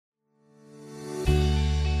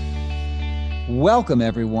Welcome,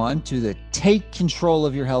 everyone, to the Take Control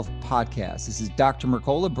of Your Health podcast. This is Dr.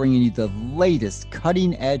 Mercola bringing you the latest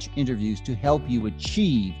cutting-edge interviews to help you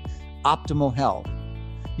achieve optimal health.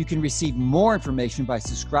 You can receive more information by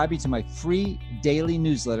subscribing to my free daily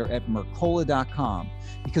newsletter at Mercola.com.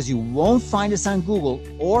 Because you won't find us on Google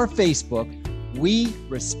or Facebook, we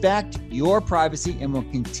respect your privacy and will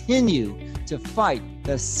continue to fight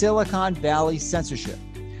the Silicon Valley censorship.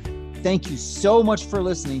 Thank you so much for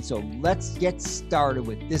listening. So let's get started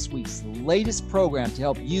with this week's latest program to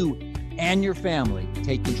help you and your family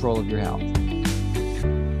take control of your health.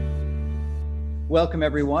 Welcome,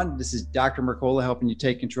 everyone. This is Dr. Mercola helping you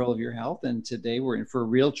take control of your health. And today we're in for a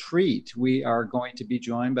real treat. We are going to be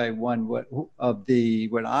joined by what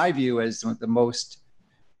I view as one of the most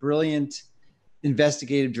brilliant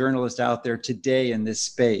investigative journalist out there today in this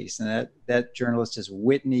space. And that journalist is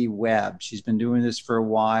Whitney Webb. She's been doing this for a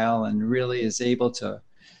while and really is able to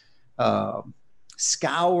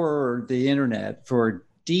scour the internet for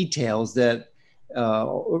details that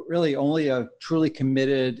really only a truly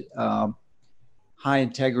committed, high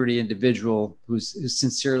integrity individual who's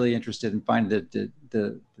sincerely interested in finding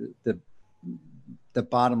the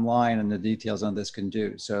bottom line and the details on this can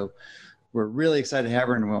do. So we're really excited to have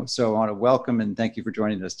her, and so I want to welcome and thank you for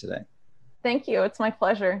joining us today. Thank you. It's my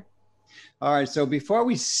pleasure. All right. So before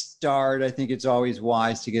we start, I think it's always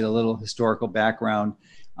wise to get a little historical background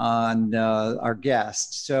on our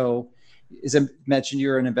guest. So as I mentioned,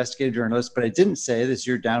 you're an investigative journalist, but I didn't say this,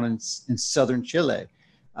 you're down in southern Chile.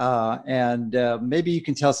 And maybe you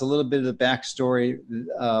can tell us a little bit of the backstory,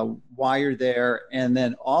 why you're there, and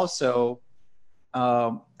then also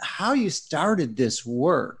how you started this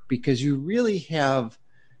work, because you really have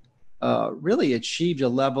really achieved a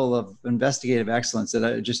level of investigative excellence that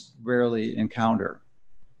I just rarely encounter.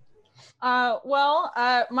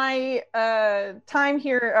 My time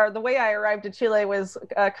here, or the way I arrived to Chile, was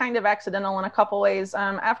kind of accidental in a couple ways.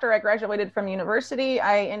 After I graduated from university,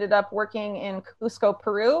 I ended up working in Cusco,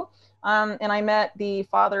 Peru, and I met the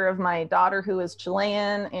father of my daughter, who is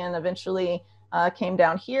Chilean, and eventually came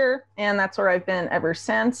down here, and that's where I've been ever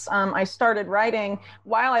since. I started writing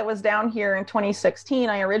while I was down here in 2016.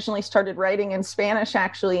 I originally started writing in Spanish,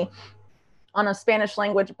 actually, on a Spanish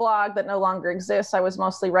language blog that no longer exists. I was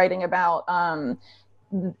mostly writing about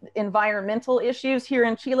environmental issues here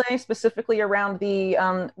in Chile, specifically around the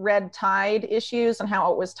red tide issues and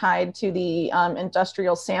how it was tied to the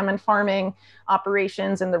industrial salmon farming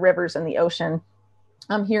operations in the rivers and the ocean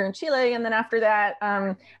here in Chile. And then after that,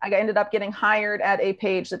 I ended up getting hired at a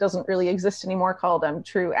page that doesn't really exist anymore called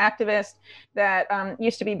True Activist, that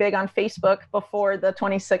used to be big on Facebook before the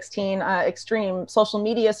 2016 extreme social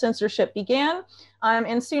media censorship began.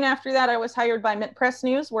 And soon after that, I was hired by Mint Press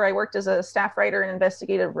News, where I worked as a staff writer and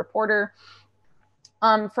investigative reporter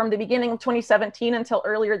from the beginning of 2017 until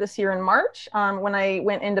earlier this year in March, when I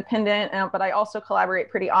went independent. But I also collaborate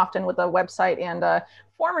pretty often with a website and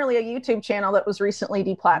formerly a YouTube channel that was recently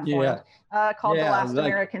deplatformed, called The Last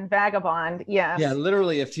American Vagabond. Yes. Yeah,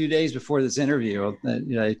 literally a few days before this interview,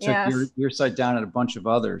 I took your site down and a bunch of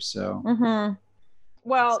others. So. Mm-hmm.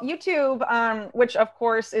 Well, YouTube, which of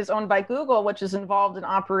course is owned by Google, which is involved in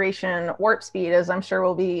Operation Warp Speed, as I'm sure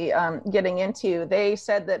we'll be getting into, they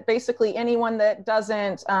said that basically anyone that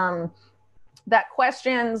doesn't, that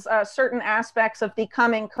questions certain aspects of the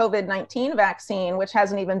coming COVID-19 vaccine, which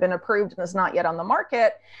hasn't even been approved and is not yet on the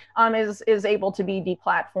market, is able to be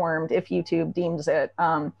deplatformed if YouTube deems it,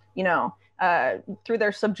 through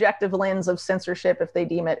their subjective lens of censorship, if they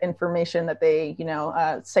deem it information that they,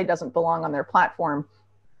 say doesn't belong on their platform.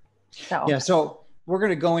 So we're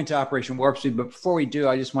going to go into Operation Warp Speed, but before we do,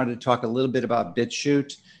 I just wanted to talk a little bit about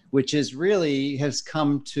BitChute, which has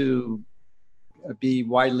come to be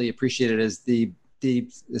widely appreciated as the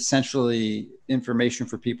essentially information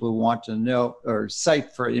for people who want to know, or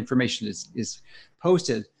site for information is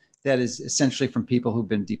posted that is essentially from people who've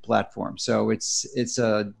been deplatformed. So it's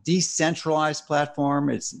a decentralized platform.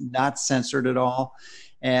 It's not censored at all.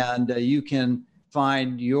 And you can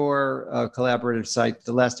find your collaborative site,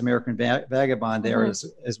 The Last American Vagabond, there,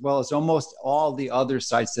 as well as almost all the other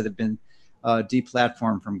sites that have been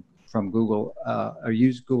deplatformed from Google or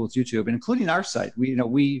use Google's YouTube, including our site.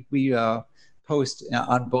 We post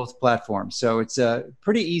on both platforms. So it's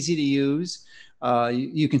pretty easy to use.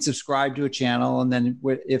 You can subscribe to a channel, and then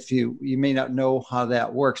if you may not know how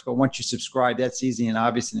that works, but once you subscribe, that's easy and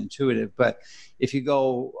obvious and intuitive. But if you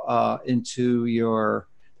go into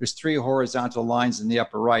there's three horizontal lines in the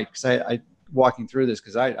upper right, because I walking through this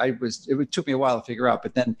because it took me a while to figure out,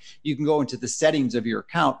 but then you can go into the settings of your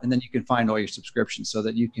account and then you can find all your subscriptions so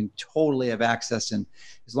that you can totally have access, and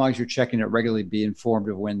as long as you're checking it regularly, be informed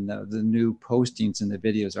of when the new postings and the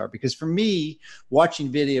videos are. Because for me, watching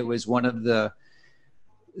video is one of the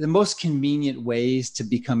most convenient ways to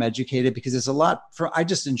become educated, because there's a lot I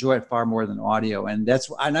just enjoy it far more than audio. And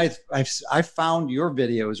I found your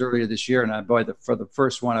videos earlier this year, and for the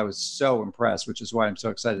first one, I was so impressed, which is why I'm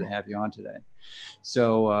so excited to have you on today.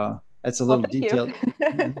 So that's a little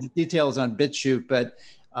details on BitChute, but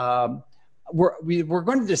we're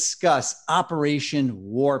going to discuss Operation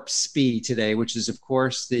Warp Speed today, which is of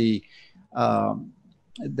course the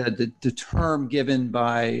term given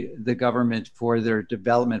by the government for their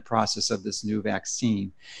development process of this new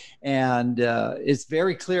vaccine. And it's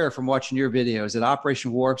very clear from watching your videos that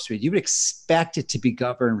Operation Warp Speed, you would expect it to be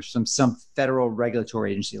governed from some federal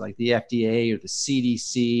regulatory agency like the FDA or the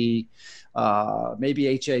CDC, maybe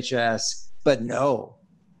HHS, but no,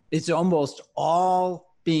 it's almost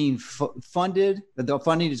all being funded. The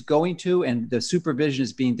funding is going to, and the supervision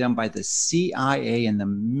is being done by the CIA and the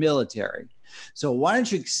military. So why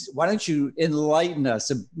don't you enlighten us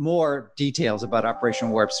some more details about Operation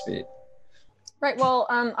Warp Speed? Right. Well,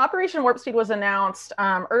 Operation Warp Speed was announced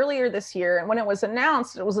earlier this year, and when it was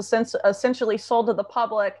announced, it was essentially sold to the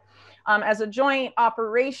public as a joint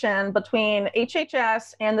operation between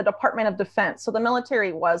HHS and the Department of Defense. So the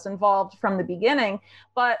military was involved from the beginning,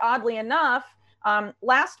 but oddly enough,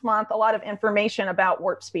 last month, a lot of information about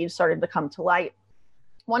Warp Speed started to come to light.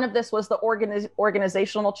 One of this was the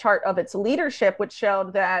organizational chart of its leadership, which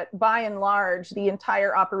showed that by and large, the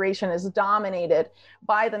entire operation is dominated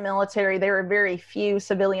by the military. There are very few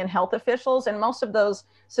civilian health officials, and most of those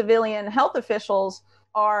civilian health officials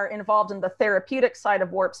are involved in the therapeutic side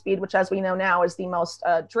of Warp Speed, which, as we know now, is the most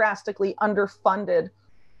drastically underfunded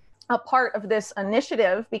part of this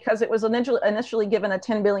initiative, because it was initially given a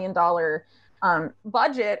 $10 billion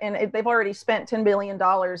budget, and they've already spent $10 billion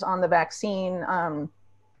on the vaccine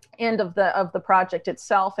end of the project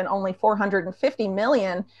itself, and only 450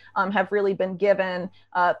 million have really been given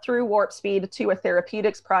through Warp Speed to a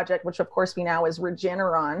therapeutics project, which of course we know is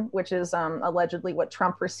Regeneron, which is allegedly what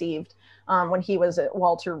Trump received when he was at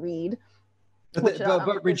Walter Reed. But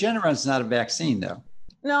Regeneron's not a vaccine, though.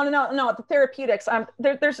 No. The therapeutics.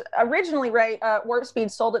 There's originally, right, Warp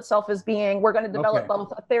Speed sold itself as being, we're going to develop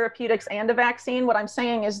both a therapeutics and a vaccine. What I'm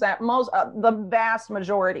saying is that the vast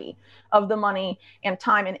majority of the money and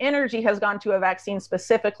time and energy has gone to a vaccine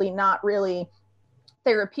specifically, not really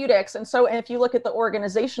therapeutics. And so if you look at the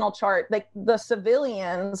organizational chart, the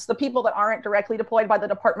civilians, the people that aren't directly deployed by the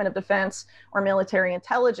Department of Defense or military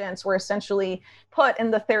intelligence, were essentially put in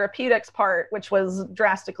the therapeutics part, which was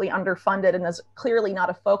drastically underfunded and is clearly not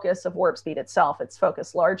a focus of Warp Speed itself. It's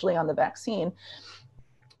focused largely on the vaccine.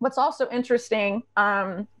 What's also interesting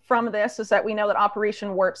from this is that we know that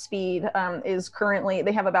Operation Warp Speed is currently,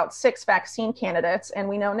 they have about 6 vaccine candidates, and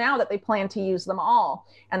we know now that they plan to use them all,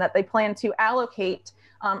 and that they plan to allocate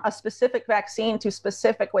a specific vaccine to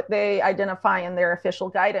specific, what they identify in their official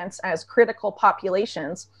guidance as critical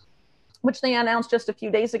populations, which they announced just a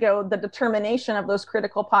few days ago. The determination of those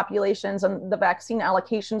critical populations and the vaccine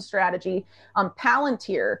allocation strategy,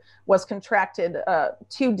 Palantir was contracted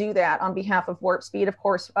to do that on behalf of Warp Speed. Of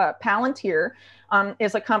course, Palantir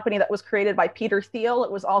is a company that was created by Peter Thiel.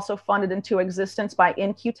 It was also funded into existence by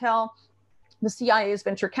In-Q-Tel, the CIA's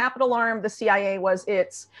venture capital arm. The CIA was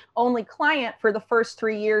its only client for the first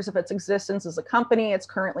 3 years of its existence as a company. It's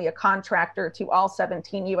currently a contractor to all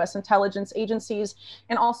 17 U.S. intelligence agencies,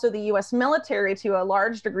 and also the U.S. military to a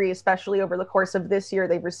large degree, especially over the course of this year.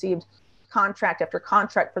 They've received contract after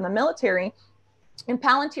contract from the military. And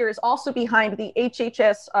Palantir is also behind the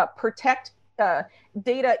HHS Protect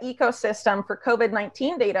data ecosystem for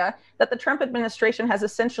COVID-19 data that the Trump administration has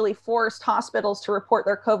essentially forced hospitals to report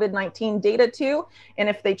their COVID-19 data to. And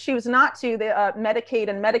if they choose not to, the Medicaid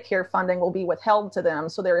and Medicare funding will be withheld to them.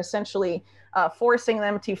 So they're essentially forcing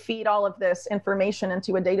them to feed all of this information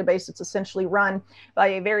into a database that's essentially run by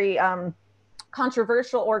a very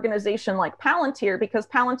controversial organization like Palantir, because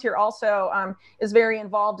Palantir also is very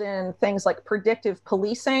involved in things like predictive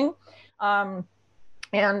policing,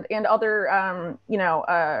 and other,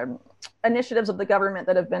 initiatives of the government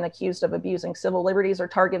that have been accused of abusing civil liberties or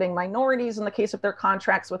targeting minorities in the case of their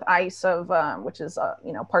contracts with ICE, which is,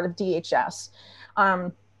 part of DHS.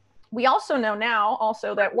 We also know now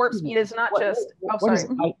also that Warp Speed is not just...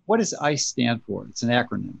 What does ICE stand for? It's an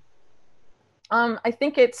acronym. I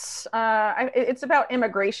think it's about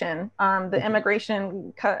immigration. The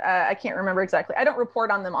immigration, I can't remember exactly. I don't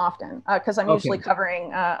report on them often because I'm usually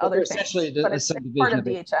covering other things. But it's part of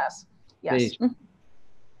DHS. Yes.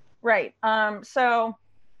 Right. So,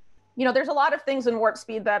 there's a lot of things in warp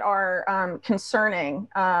speed that are concerning,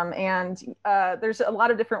 and there's a lot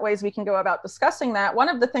of different ways we can go about discussing that. One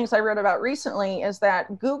of the things I wrote about recently is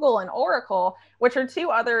that Google and Oracle, which are two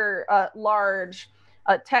other large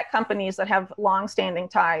tech companies that have longstanding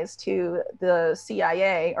ties to the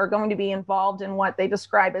CIA, are going to be involved in what they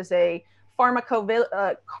describe as a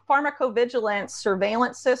pharmacovigilance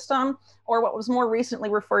surveillance system, or what was more recently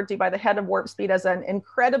referred to by the head of Warp Speed as an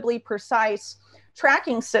incredibly precise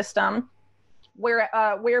tracking system,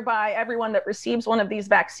 whereby everyone that receives one of these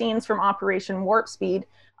vaccines from Operation Warp Speed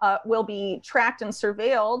will be tracked and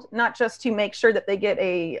surveilled, not just to make sure that they get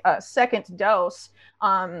a second dose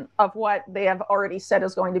of what they have already said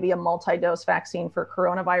is going to be a multi-dose vaccine for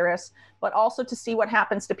coronavirus, but also to see what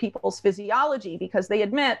happens to people's physiology, because they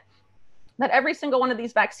admit that every single one of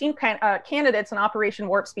these vaccine candidates in Operation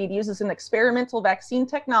Warp Speed uses an experimental vaccine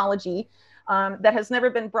technology that has never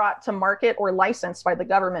been brought to market or licensed by the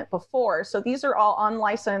government before. So these are all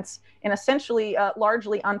unlicensed and essentially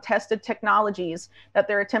largely untested technologies that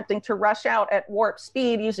they're attempting to rush out at warp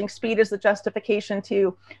speed, using speed as the justification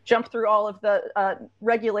to jump through all of the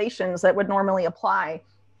regulations that would normally apply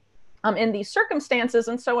in these circumstances.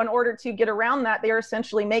 And so in order to get around that, they are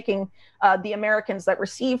essentially making the Americans that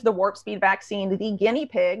receive the warp speed vaccine the guinea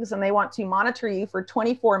pigs, and they want to monitor you for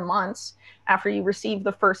 24 months after you receive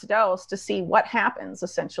the first dose to see what happens,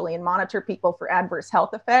 essentially, and monitor people for adverse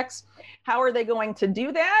health effects. How are they going to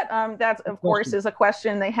do that? That, of course, is a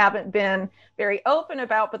question they haven't been very open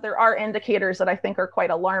about, but there are indicators that I think are quite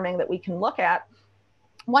alarming that we can look at.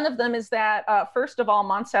 One of them is that, first of all,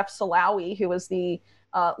 Moncef Slaoui, who was the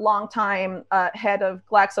longtime head of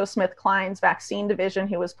GlaxoSmithKline's vaccine division,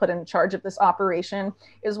 who was put in charge of this operation,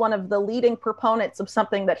 is one of the leading proponents of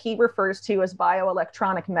something that he refers to as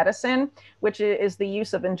bioelectronic medicine, which is the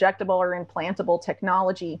use of injectable or implantable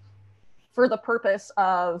technology for the purpose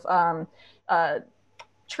of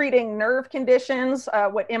treating nerve conditions,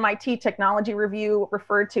 what MIT Technology Review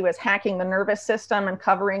referred to as hacking the nervous system, and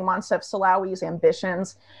covering Moncef Slaoui's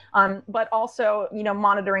ambitions, but also,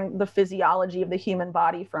 monitoring the physiology of the human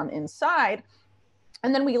body from inside.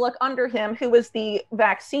 And then we look under him, who is the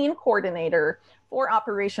vaccine coordinator for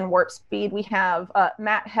Operation Warp Speed. We have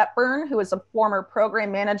Matt Hepburn, who is a former program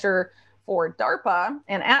manager for DARPA.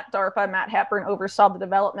 And at DARPA, Matt Hepburn oversaw the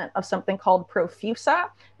development of something called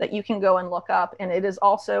Profusa that you can go and look up. And it is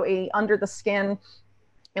also a under-the-skin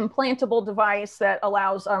implantable device that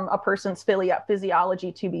allows a person's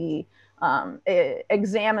physiology to be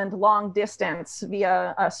examined long distance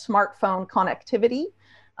via a smartphone connectivity.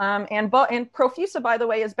 And Profusa, by the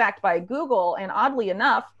way, is backed by Google. And oddly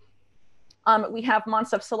enough, we have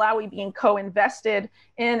Moncef Slaoui being co-invested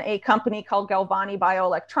in a company called Galvani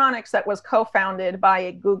Bioelectronics that was co-founded by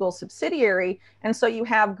a Google subsidiary. And so you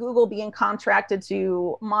have Google being contracted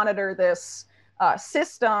to monitor this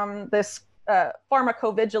system, this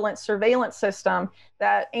pharmacovigilance surveillance system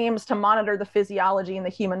that aims to monitor the physiology in the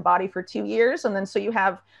human body for 2 years. And then so you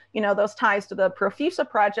have, those ties to the Profusa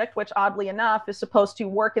project, which oddly enough is supposed to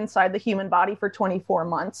work inside the human body for 24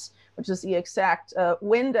 months, which is the exact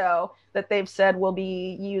window that they've said will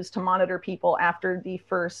be used to monitor people after the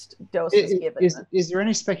first dose is given. Is there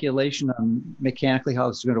any speculation on mechanically how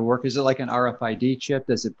this is going to work? Is it like an RFID chip?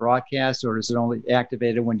 Does it broadcast, or is it only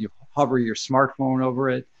activated when you hover your smartphone over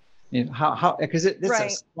it? How because it's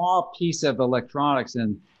right. A small piece of electronics,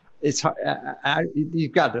 and it's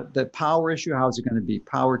you've got the power issue. How is it going to be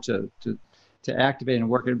powered to activate and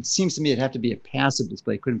work? It seems to me it'd have to be a passive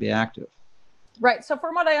display. It couldn't be active. Right. So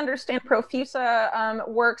from what I understand, Profusa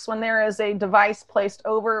works when there is a device placed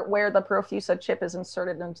over where the Profusa chip is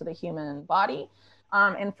inserted into the human body.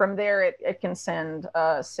 And from there, it can send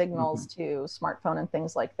signals to smartphone and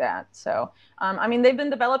things like that. So, they've been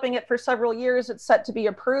developing it for several years. It's set to be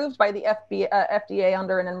approved by the FDA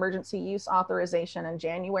under an emergency use authorization in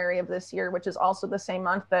January of this year, which is also the same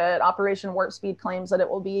month that Operation Warp Speed claims that it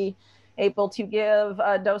will be able to give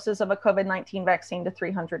doses of a COVID-19 vaccine to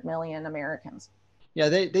 300 million Americans. Yeah,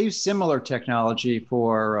 they use similar technology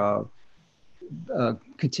for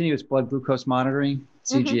continuous blood glucose monitoring,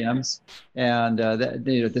 CGMs, and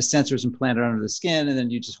the sensors implanted under the skin, and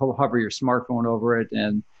then you just hover your smartphone over it,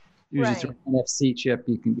 and usually through an NFC chip,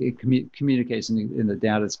 it communicates in the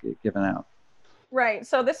data that's given out. Right.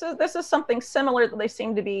 So this is something similar that they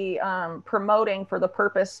seem to be promoting for the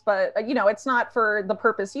purpose, but it's not for the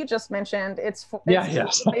purpose you just mentioned. It's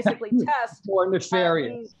basically test more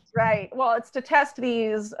nefarious. Right. Well, it's to test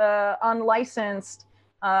these unlicensed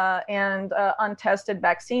and untested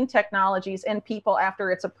vaccine technologies in people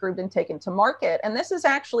after it's approved and taken to market. And this is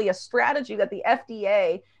actually a strategy that the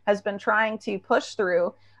FDA has been trying to push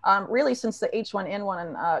through really since the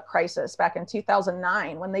H1N1 crisis back in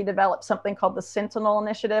 2009, when they developed something called the Sentinel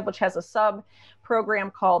Initiative, which has a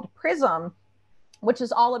sub-program called PRISM, which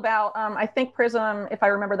is all about, I think PRISM, if I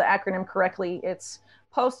remember the acronym correctly, it's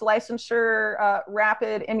Post-Licensure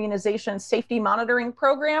Rapid Immunization Safety Monitoring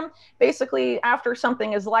Program. Basically, after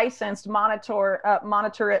something is licensed, monitor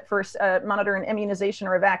an immunization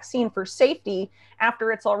or a vaccine for safety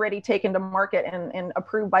after it's already taken to market and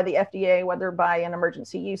approved by the FDA, whether by an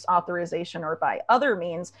emergency use authorization or by other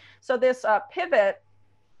means. So this pivot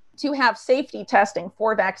to have safety testing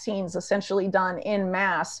for vaccines essentially done in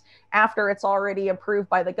mass after it's already approved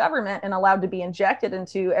by the government and allowed to be injected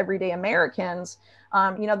into everyday Americans.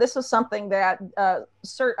 This is something that a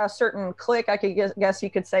certain clique, I could guess you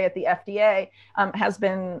could say, at the FDA has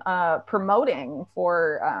been promoting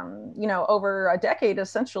for, over a decade,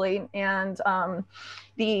 essentially. And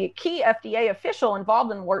the key FDA official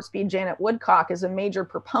involved in Warp Speed, Janet Woodcock, is a major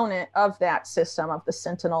proponent of that system, of the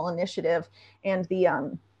Sentinel Initiative and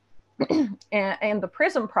the and the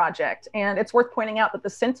PRISM project. And it's worth pointing out that the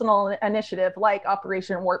Sentinel Initiative, like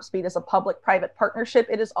Operation Warp Speed, is a public-private partnership.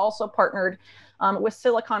 It is also partnered with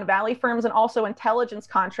Silicon Valley firms and also intelligence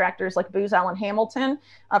contractors like Booz Allen Hamilton.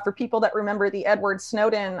 For people that remember the Edward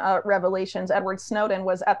Snowden revelations, Edward Snowden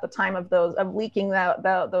was at the time of leaking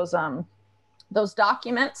those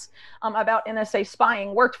documents about NSA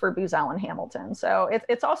spying, worked for Booz Allen Hamilton. So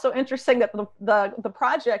it's also interesting that the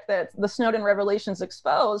project that the Snowden revelations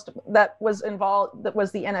exposed that was the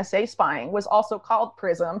NSA spying, was also called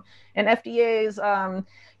PRISM, and FDA's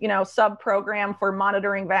sub-program for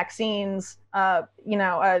monitoring vaccines,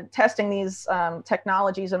 testing these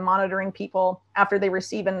technologies and monitoring people after they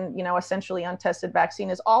receive an essentially untested vaccine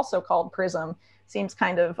is also called PRISM. Seems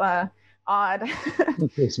kind of odd.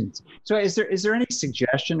 So is there any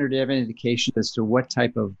suggestion, or do you have any indication as to what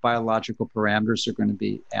type of biological parameters are going to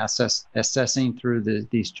be assessing through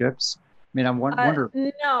these chips? I mean, I'm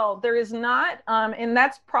wondering. No, there is not. And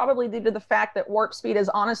that's probably due to the fact that Warp Speed is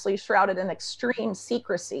honestly shrouded in extreme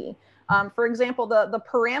secrecy. For example, the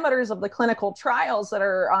parameters of the clinical trials that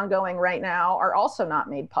are ongoing right now are also not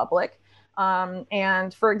made public.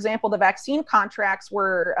 And for example, the vaccine contracts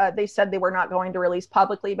they said they were not going to release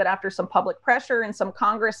publicly, but after some public pressure and some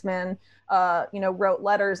congressmen, wrote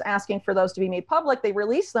letters asking for those to be made public, they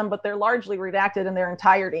released them, but they're largely redacted in their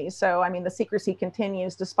entirety. So, I mean, the secrecy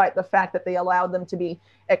continues despite the fact that they allowed them to be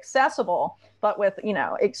accessible, but with,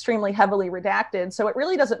 extremely heavily redacted. So it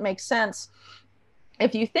really doesn't make sense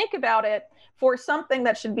if you think about it for something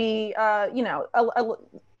that should be,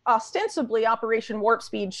 ostensibly Operation Warp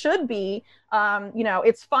Speed should be,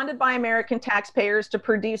 it's funded by American taxpayers to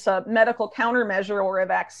produce a medical countermeasure or a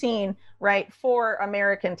vaccine, right, for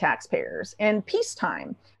American taxpayers in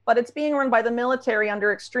peacetime. But it's being run by the military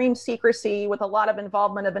under extreme secrecy with a lot of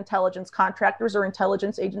involvement of intelligence contractors or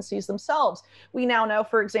intelligence agencies themselves. We now know,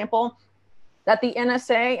 for example, that the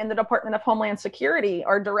NSA and the Department of Homeland Security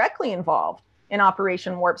are directly involved in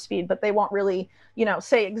Operation Warp Speed, but they won't really,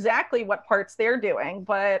 say exactly what parts they're doing.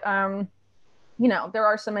 But, there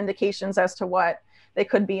are some indications as to what they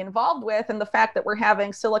could be involved with. And the fact that we're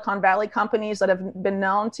having Silicon Valley companies that have been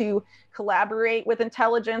known to collaborate with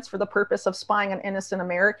intelligence for the purpose of spying on innocent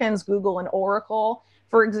Americans, Google and Oracle,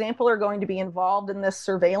 for example, are going to be involved in this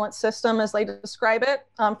surveillance system, as they describe it,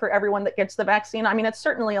 for everyone that gets the vaccine. I mean, it's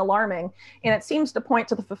certainly alarming. And it seems to point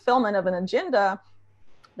to the fulfillment of an agenda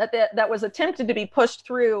that was attempted to be pushed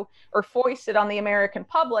through or foisted on the American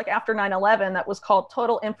public after 9/11, that was called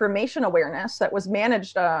Total Information Awareness, that was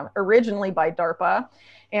managed originally by DARPA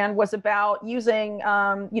and was about using,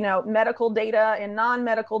 medical data and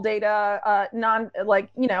non-medical data,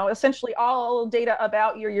 essentially all data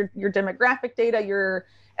about your demographic data, your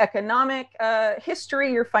economic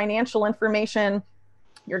history, your financial information,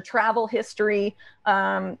 your travel history,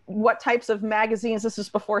 what types of magazines, this is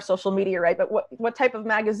before social media, right? But what type of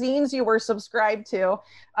magazines you were subscribed to,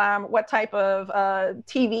 what type of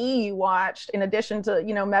TV you watched, in addition to,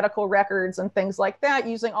 medical records and things like that,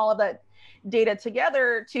 using all of that data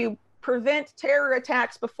together to prevent terror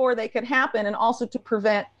attacks before they could happen, and also to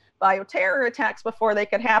prevent bioterror attacks before they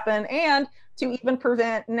could happen, and to even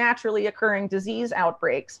prevent naturally occurring disease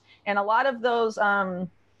outbreaks. And a lot of those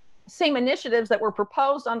same initiatives that were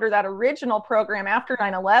proposed under that original program after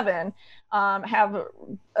 9/11 have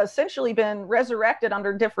essentially been resurrected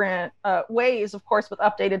under different ways, of course, with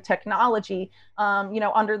updated technology,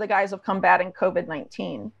 under the guise of combating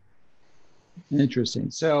COVID-19. Interesting.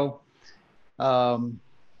 So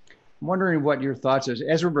I'm wondering what your thoughts are.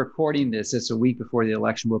 As we're recording this, it's a week before the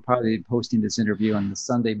election. We'll probably be posting this interview on the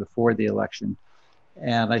Sunday before the election.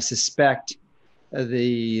 And I suspect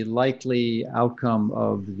the likely outcome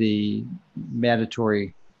of the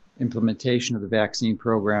mandatory implementation of the vaccine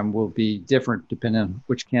program will be different depending on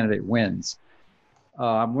which candidate wins.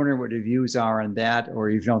 I'm wondering what your views are on that, or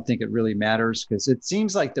you don't think it really matters, because it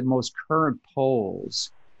seems like the most current polls,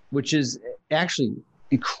 which is actually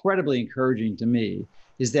incredibly encouraging to me,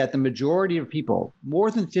 is that the majority of people, more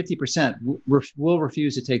than 50%, will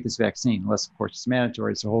refuse to take this vaccine, unless, of course, it's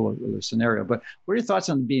mandatory. It's a whole other scenario. But what are your thoughts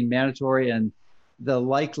on being mandatory and the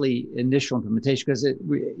likely initial implementation? Because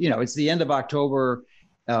it's the end of October,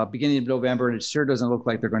 beginning of November, and it sure doesn't look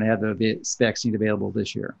like they're going to have the vaccine available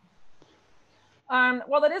this year.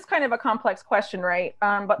 Well, that is kind of a complex question, right?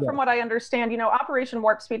 But from what I understand, Operation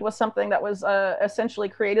Warp Speed was something that was essentially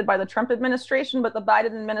created by the Trump administration, but the Biden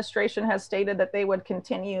administration has stated that they would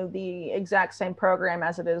continue the exact same program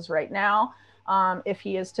as it is right now if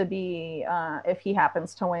he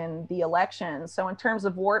happens to win the election. So in terms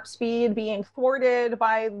of Warp Speed being thwarted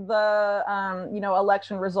by the,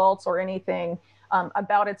 election results or anything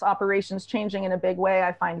about its operations changing in a big way,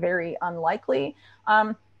 I find very unlikely.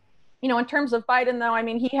 In terms of Biden, though, I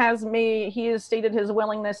mean, he has stated his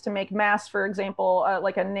willingness to make masks, for example,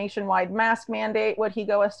 like a nationwide mask mandate. Would he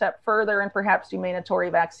go a step further and perhaps do mandatory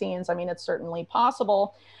vaccines? I mean, it's certainly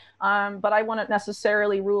possible, but I wouldn't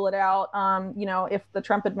necessarily rule it out. If the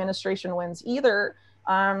Trump administration wins either,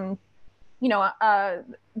 there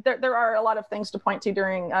are a lot of things to point to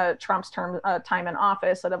during Trump's time in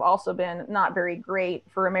office that have also been not very great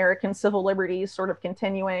for American civil liberties, sort of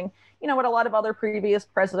continuing, what a lot of other previous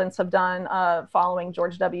presidents have done following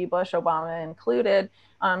George W. Bush, Obama included,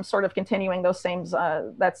 sort of continuing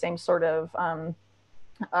that same sort of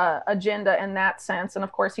agenda in that sense. And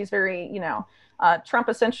of course, he's very, Trump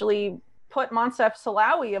essentially put Moncef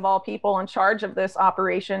Slaoui, of all people, in charge of this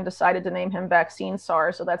operation, decided to name him Vaccine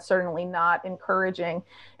Czar. So that's certainly not encouraging.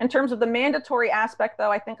 In terms of the mandatory aspect, though,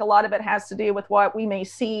 I think a lot of it has to do with what we may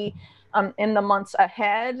see in the months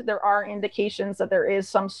ahead. There are indications that there is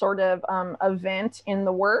some sort of event in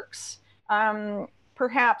the works.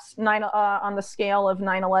 Perhaps on the scale of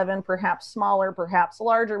 9/11, perhaps smaller, perhaps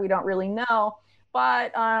larger. We don't really know.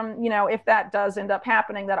 But, if that does end up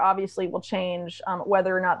happening, that obviously will change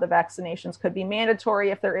whether or not the vaccinations could be mandatory.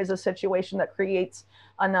 If there is a situation that creates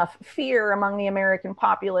enough fear among the American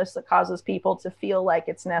populace that causes people to feel like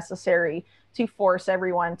it's necessary to force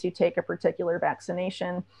everyone to take a particular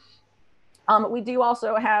vaccination. We do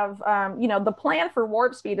also have, the plan for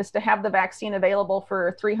Warp Speed is to have the vaccine available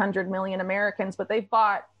for 300 million Americans, but they've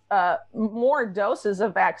bought more doses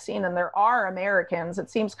of vaccine than there are Americans. It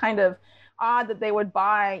seems kind of odd that they would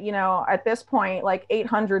buy, at this point, like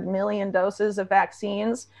 800 million doses of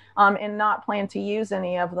vaccines and not plan to use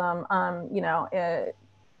any of them. We'll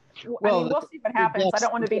see what happens. I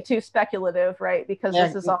don't want to be too speculative, right? Because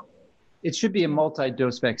this is all. It should be a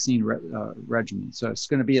multi-dose vaccine regimen. So it's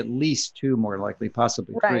going to be at least 2, more likely,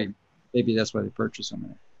 possibly 3. Right. Maybe that's why they purchase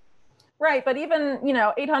them. Right. But even,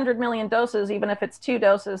 800 million doses, even if it's 2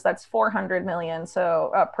 doses, that's 400 million.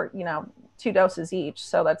 So, 2 doses each.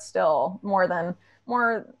 So that's still more,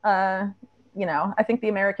 I think the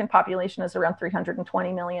American population is around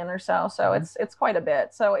 320 million or so. So it's quite a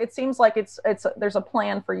bit. So it seems like there's a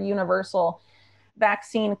plan for universal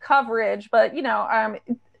vaccine coverage, but,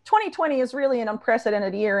 2020 is really an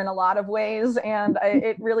unprecedented year in a lot of ways. And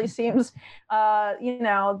it really seems,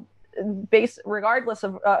 regardless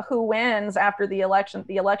of who wins after the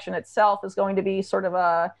election itself is going to be sort of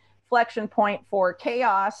a inflection point for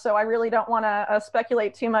chaos. So I really don't want to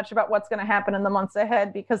speculate too much about what's going to happen in the months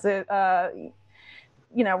ahead, because it,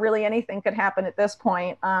 really anything could happen at this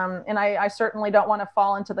point. And I certainly don't want to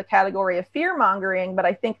fall into the category of fear mongering, but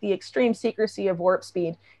I think the extreme secrecy of Warp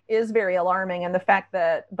Speed is very alarming. And the fact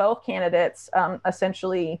that both candidates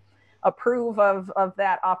essentially approve of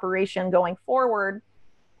that operation going forward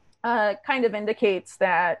kind of indicates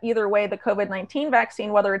that either way, the COVID-19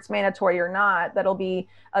 vaccine, whether it's mandatory or not, that'll be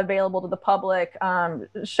available to the public,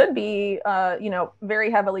 should be,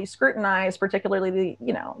 very heavily scrutinized. Particularly,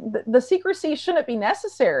 the secrecy shouldn't be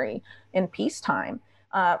necessary in peacetime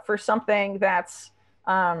for something that's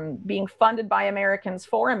being funded by Americans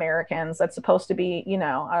for Americans. That's supposed to be,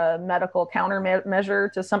 a medical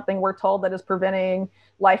countermeasure to something we're told that is preventing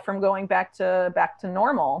life from going back to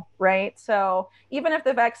normal, right? So even if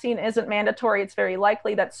the vaccine isn't mandatory, it's very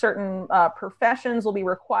likely that certain professions will be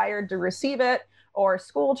required to receive it, or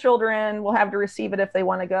school children will have to receive it if they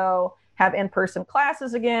want to go have in-person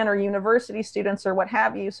classes again, or university students or what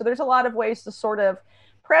have you. So there's a lot of ways to sort of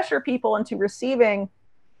pressure people into receiving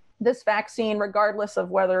this vaccine, regardless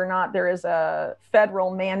of whether or not there is a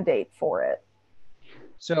federal mandate for it.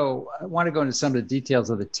 So I want to go into some of the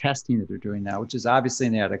details of the testing that they're doing now, which is obviously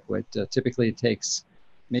inadequate. Typically, it takes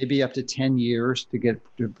maybe up to 10 years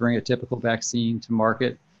to bring a typical vaccine to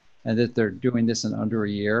market, and that they're doing this in under a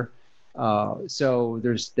year. So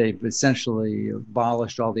they've essentially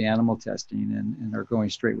abolished all the animal testing and are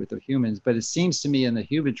going straight with the humans. But it seems to me in the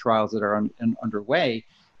human trials that are underway,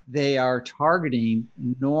 they are targeting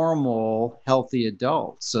normal, healthy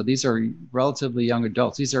adults. So these are relatively young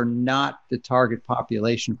adults. These are not the target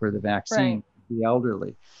population for the vaccine, right. The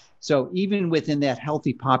elderly. So even within that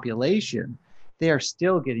healthy population, they are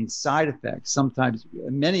still getting side effects, sometimes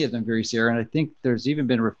many of them very severe. And I think there's even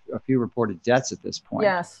been a few reported deaths at this point.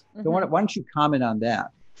 Yes. Mm-hmm. So why don't you comment on that?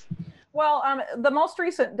 Well, the most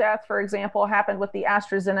recent death, for example, happened with the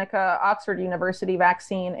AstraZeneca Oxford University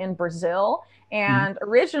vaccine in Brazil. And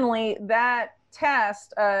originally that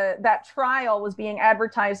that trial was being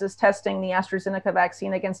advertised as testing the AstraZeneca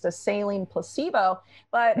vaccine against a saline placebo.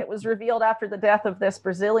 But it was revealed after the death of this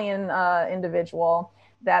Brazilian individual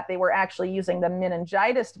that they were actually using the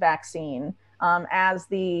meningitis vaccine as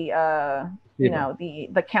the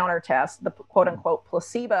the counter test, the quote unquote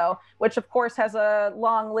placebo, which of course has a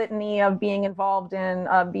long litany of being involved in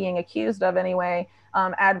being accused of anyway,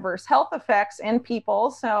 adverse health effects in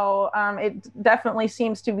people. So it definitely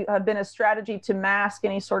seems to have been a strategy to mask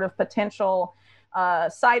any sort of potential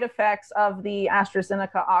side effects of the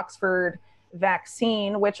AstraZeneca Oxford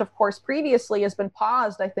vaccine, which of course previously has been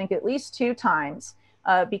paused, I think at least 2 times.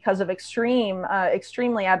 Because of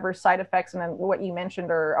extremely adverse side effects. And then what you mentioned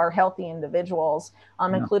are healthy individuals,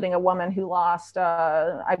 including a woman who lost,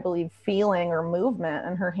 I believe, feeling or movement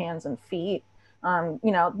in her hands and feet.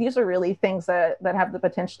 These are really things that have the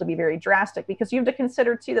potential to be very drastic, because you have to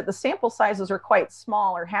consider, too, that the sample sizes are quite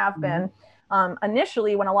small, or have been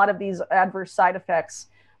initially, when a lot of these adverse side effects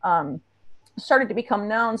started to become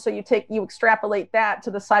known. So you extrapolate that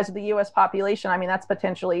to the size of the U.S. population. I mean, that's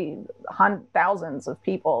potentially thousands of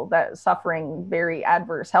people that suffering very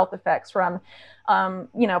adverse health effects from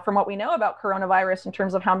what we know about coronavirus in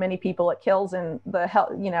terms of how many people it kills in the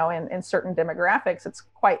health, in certain demographics. It's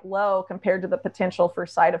quite low compared to the potential for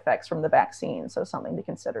side effects from the vaccine. So something to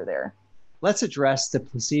consider there. Let's address the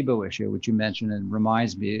placebo issue, which you mentioned, and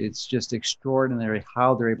reminds me, it's just extraordinary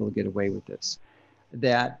how they're able to get away with this.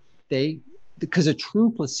 Because a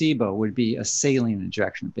true placebo would be a saline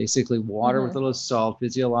injection, basically water with a little salt,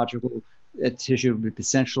 physiological tissue.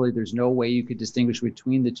 Essentially, there's no way you could distinguish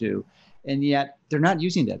between the two. And yet they're not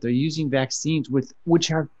using that. They're using vaccines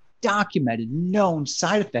which are documented, known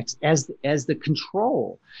side effects as the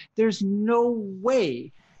control. There's no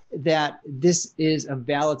way that this is a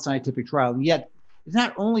valid scientific trial. And yet,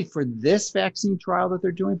 not only for this vaccine trial that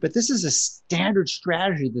they're doing, but this is a standard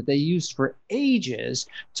strategy that they used for ages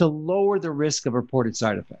to lower the risk of reported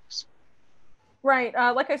side effects. Right.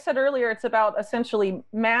 Like I said earlier, it's about essentially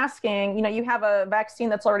masking. You have a vaccine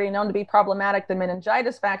that's already known to be problematic, the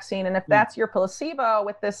meningitis vaccine. And if that's your placebo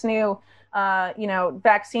with this new,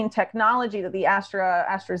 vaccine technology that the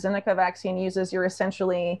AstraZeneca vaccine uses, you're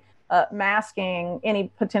essentially masking any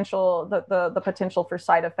potential, the potential for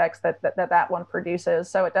side effects that one produces.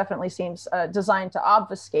 So it definitely seems designed to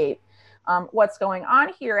obfuscate what's going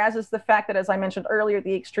on here, as is the fact that, as I mentioned earlier,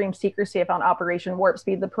 the extreme secrecy about Operation Warp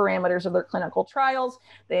Speed, the parameters of their clinical trials,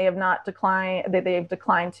 they've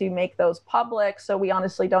declined to make those public. So we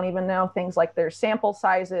honestly don't even know things like their sample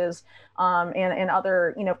sizes and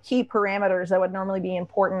other, key parameters that would normally be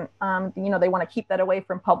important. They want to keep that away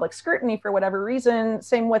from public scrutiny for whatever reason.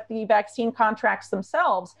 Same with the vaccine contracts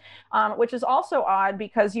themselves, which is also odd,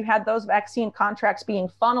 because you had those vaccine contracts being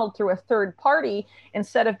funneled through a third party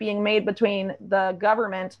instead of being made between the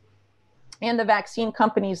government and the vaccine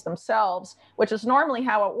companies themselves, which is normally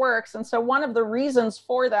how it works. And so one of the reasons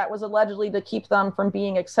for that was allegedly to keep them from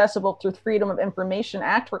being accessible through Freedom of Information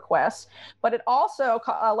Act requests. But it also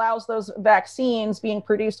allows those vaccines being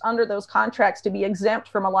produced under those contracts to be exempt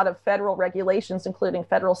from a lot of federal regulations, including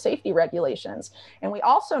federal safety regulations. And we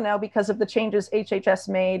also know, because of the changes HHS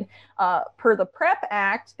made per the PrEP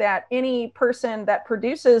Act, that any person that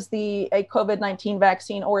produces a COVID-19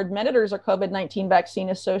 vaccine or administers a COVID-19 vaccine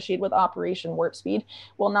associated with Operation Warp Speed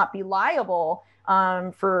will not be liable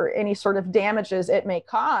for any sort of damages it may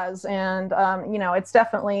cause. And, it's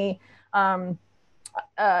definitely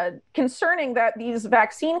concerning that these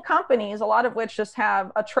vaccine companies, a lot of which just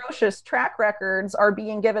have atrocious track records, are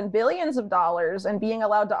being given billions of dollars and being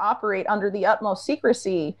allowed to operate under the utmost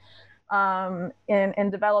secrecy in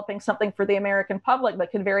developing something for the American public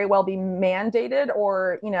that could very well be mandated,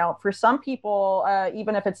 or, for some people,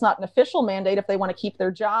 even if it's not an official mandate, if they want to keep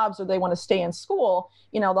their jobs or they want to stay in school,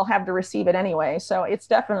 they'll have to receive it anyway. So it's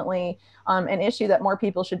definitely an issue that more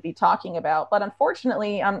people should be talking about. But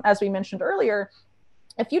unfortunately, as we mentioned earlier,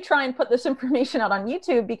 if you try and put this information out on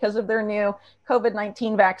YouTube because of their new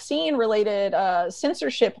COVID-19 vaccine related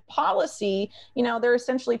censorship policy, they're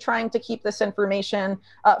essentially trying to keep this information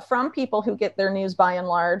from people who get their news by and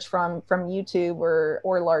large from YouTube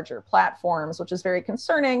or larger platforms, which is very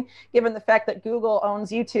concerning given the fact that Google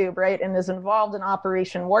owns YouTube, right, and is involved in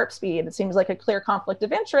Operation Warp Speed. It seems like a clear conflict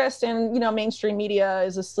of interest, and mainstream media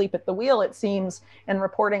is asleep at the wheel, it seems, in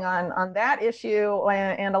reporting on that issue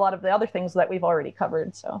and a lot of the other things that we've already covered.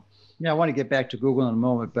 So, yeah, I want to get back to Google in a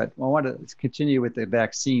moment, but I want to continue with the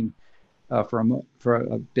vaccine for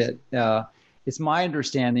a bit. It's my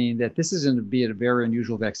understanding that this is going to be a very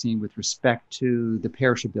unusual vaccine with respect to the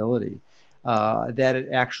perishability. That it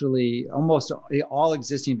actually, almost all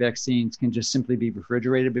existing vaccines can just simply be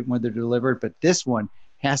refrigerated when they're delivered, but this one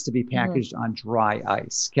has to be packaged on dry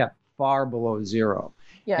ice, kept far below zero.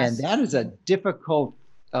 Yes. And that is a difficult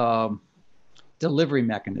delivery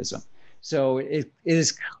mechanism. So it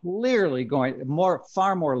is clearly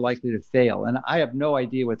far more likely to fail. And I have no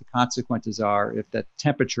idea what the consequences are if the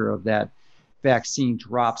temperature of that vaccine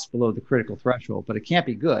drops below the critical threshold, but it can't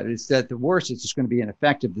be good. It's that the worst, it's just going to be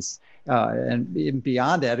ineffective. And even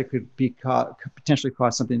beyond that, it could potentially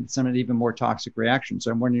cause some even more toxic reaction.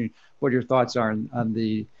 So I'm wondering what your thoughts are on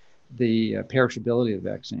the perishability of the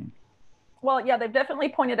vaccine. Well, yeah, they've definitely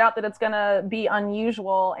pointed out that it's going to be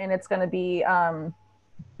unusual and it's going to be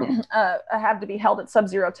have to be held at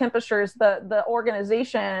sub-zero temperatures. The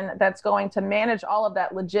organization that's going to manage all of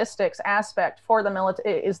that logistics aspect for the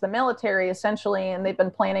military is the military, essentially, and they've been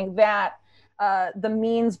planning that the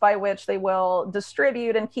means by which they will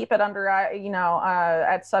distribute and keep it under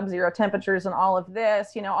at sub-zero temperatures and all of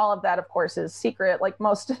this, all of that, of course, is secret, like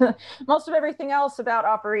most of everything else about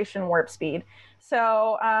Operation Warp Speed.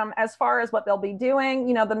 So as far as what they'll be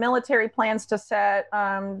doing, the military plans to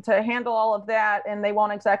handle all of that, and they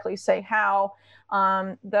won't exactly say how,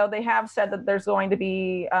 though they have said that there's going to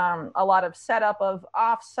be a lot of setup of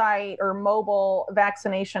off-site or mobile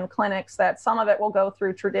vaccination clinics, that some of it will go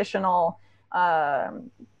through traditional,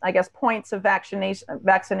 points of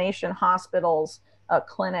vaccination hospitals,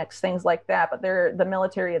 clinics, things like that. But the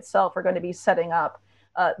military itself are going to be setting up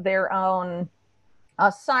their own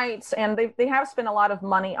sites, and they have spent a lot of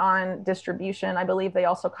money on distribution. I believe they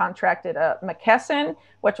also contracted McKesson,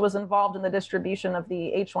 which was involved in the distribution of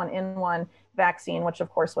the H1N1 vaccine, which of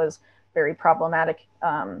course was very problematic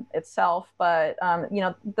itself. But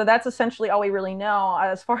that's essentially all we really know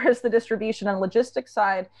as far as the distribution and logistics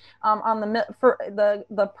side. For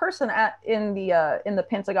the person in the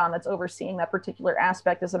Pentagon that's overseeing that particular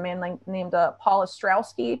aspect is a man named Paul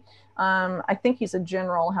Ostrowski. I think he's a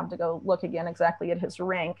general. I'll have to go look again exactly at his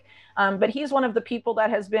rank. But he's one of the people that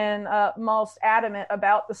has been most adamant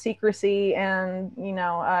about the secrecy and,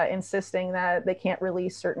 insisting that they can't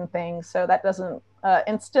release certain things. So that doesn't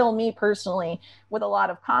instill me personally with a lot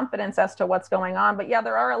of confidence as to what's going on. But yeah,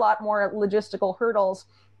 there are a lot more logistical hurdles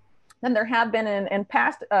than there have been in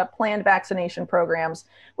past planned vaccination programs,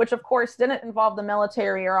 which of course didn't involve the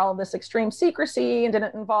military or all of this extreme secrecy, and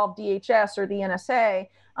didn't involve DHS or the NSA,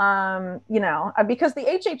 because the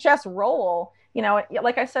HHS role,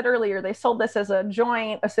 like I said earlier, they sold this as a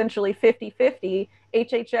joint, essentially 50-50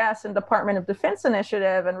 HHS and Department of Defense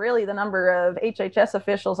initiative. And really the number of HHS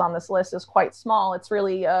officials on this list is quite small. It's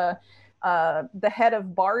really the head of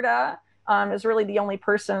BARDA, is really the only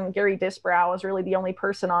person. Gary Disbrow is really the only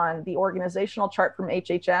person on the organizational chart from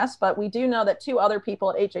HHS. But we do know that two other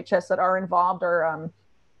people at HHS that are involved are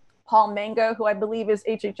Paul Mango, who I believe is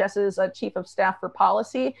HHS's chief of staff for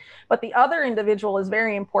policy. But the other individual is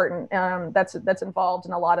very important that's involved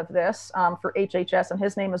in a lot of this for HHS, and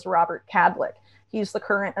his name is Robert Kadlec. He's the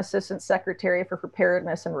current assistant secretary for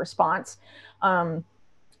preparedness and response.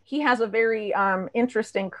 He has a very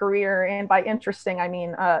interesting career, and by interesting, I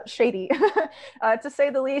mean shady, to say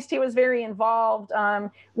the least. He was very involved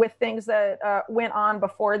with things that went on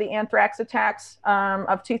before the anthrax attacks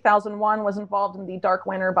of 2001, was involved in the Dark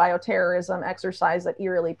Winter bioterrorism exercise that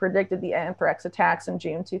eerily predicted the anthrax attacks in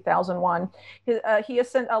June 2001. He has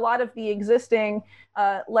sent a lot of the existing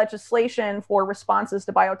legislation for responses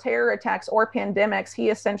to bioterror attacks or pandemics. He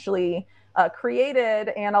essentially created,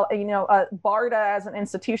 and BARDA as an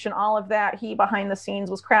institution, all of that, he behind the scenes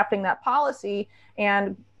was crafting that policy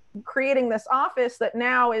and creating this office that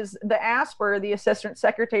now is the ASPR, the Assistant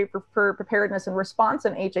Secretary for Preparedness and Response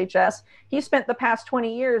in HHS. He spent the past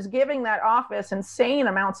 20 years giving that office insane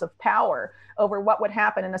amounts of power over what would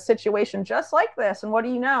happen in a situation just like this. And what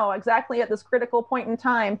do you know? Exactly at this critical point in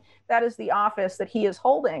time, that is the office that he is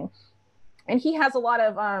holding. And he has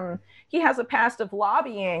a past of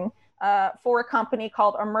lobbying for a company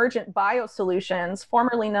called Emergent Biosolutions,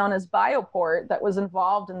 formerly known as Bioport, that was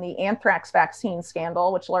involved in the anthrax vaccine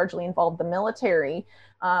scandal, which largely involved the military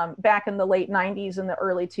back in the late 90s and the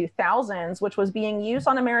early 2000s, which was being used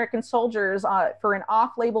on American soldiers for an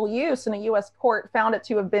off-label use. And a U.S. court found it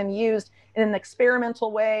to have been used in an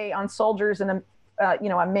experimental way on soldiers in a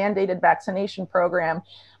mandated vaccination program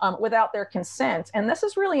without their consent. And this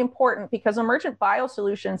is really important because Emergent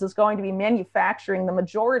Biosolutions is going to be manufacturing the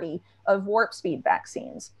majority of warp speed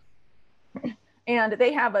vaccines. And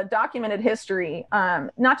they have a documented history,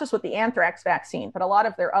 not just with the anthrax vaccine, but a lot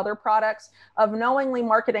of their other products, of knowingly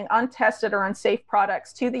marketing untested or unsafe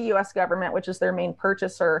products to the U.S. government, which is their main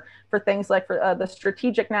purchaser for things like the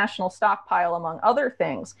Strategic National Stockpile, among other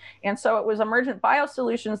things. And so it was Emergent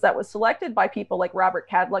Biosolutions that was selected by people like Robert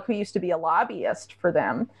Kadlec, who used to be a lobbyist for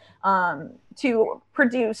them, to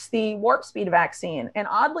produce the warp speed vaccine. And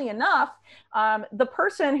oddly enough, the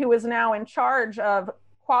person who is now in charge of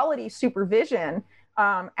quality supervision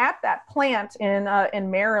at that plant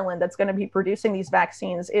in Maryland that's going to be producing these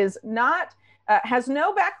vaccines is not has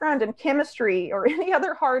no background in chemistry or any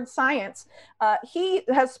other hard science. He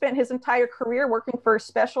has spent his entire career working for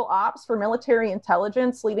special ops for military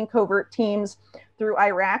intelligence, leading covert teams through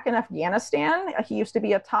Iraq and Afghanistan. He used to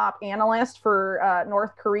be a top analyst for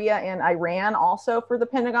North Korea and Iran, also for the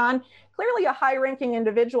Pentagon. Clearly a high-ranking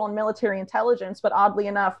individual in military intelligence, but oddly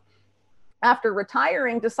enough, after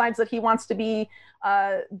retiring, decides that he wants to be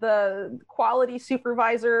the quality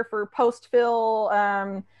supervisor for post-fill,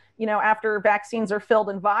 after vaccines are filled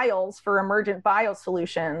in vials for Emergent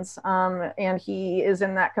Biosolutions. And he is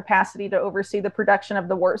in that capacity to oversee the production of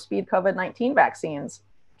the warp speed COVID-19 vaccines.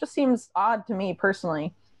 Just seems odd to me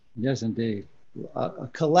personally. Yes, indeed. A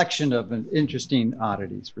collection of interesting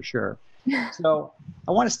oddities for sure. So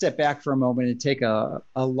I want to step back for a moment and take a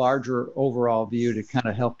larger overall view to kind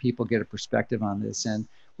of help people get a perspective on this. And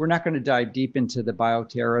we're not going to dive deep into the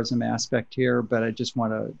bioterrorism aspect here, but I just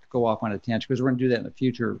want to go off on a tangent because we're going to do that in a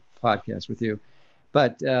future podcast with you.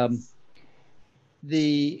 But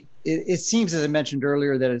it seems, as I mentioned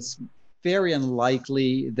earlier, that it's very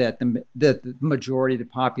unlikely that the majority of the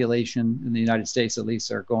population in the United States, at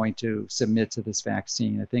least, are going to submit to this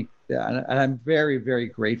vaccine. I think, and I'm very, very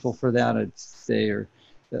grateful for that. I'd say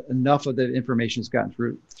enough of the information has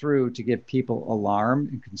gotten through to get people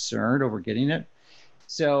alarmed and concerned over getting it.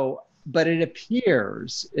 So, but it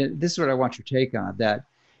appears, this is what I want your take on, that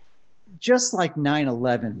just like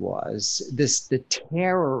 9/11 was, the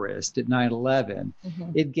terrorist at 9/11,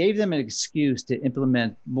 it gave them an excuse to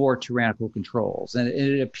implement more tyrannical controls. And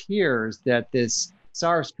it appears that this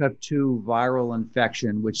SARS-CoV-2 viral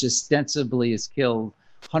infection, which ostensibly has killed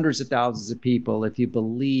hundreds of thousands of people, if you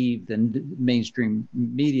believe the mainstream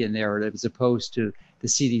media narrative, as opposed to the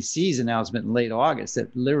CDC's announcement in late August,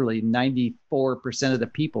 that literally 94% of the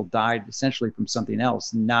people died essentially from something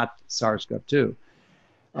else, not SARS-CoV-2.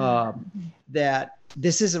 That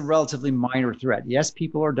this is a relatively minor threat. Yes,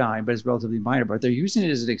 people are dying, but it's relatively minor. But they're using it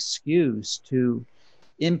as an excuse to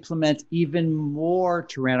implement even more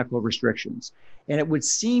tyrannical restrictions. And it would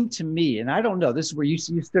seem to me, and I don't know, this is where you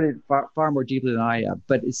studied far more deeply than I have,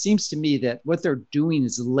 but it seems to me that what they're doing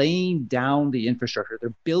is laying down the infrastructure.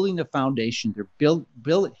 They're building the foundation. They're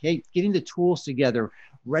getting the tools together,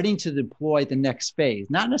 ready to deploy the next phase,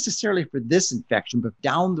 not necessarily for this infection, but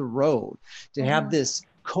down the road to have this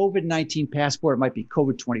COVID-19 passport. It might be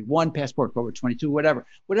COVID-21 passport, COVID-22,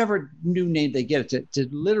 whatever new name they get it to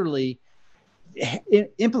literally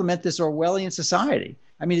implement this Orwellian society.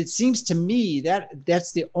 I mean, it seems to me that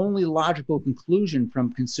that's the only logical conclusion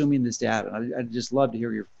from consuming this data. I'd just love to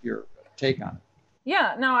hear your take on it.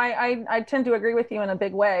 Yeah, no, I tend to agree with you in a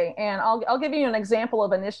big way. And I'll give you an example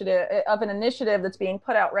of an initiative that's being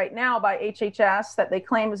put out right now by HHS that they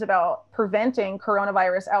claim is about preventing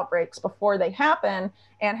coronavirus outbreaks before they happen,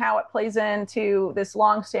 and how it plays into this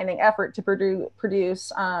longstanding effort to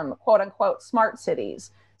produce quote unquote smart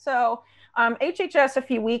cities. So HHS a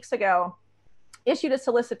few weeks ago issued a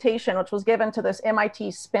solicitation, which was given to this MIT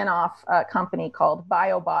spinoff company called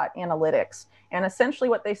BioBot Analytics. And essentially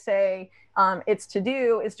what they say it's to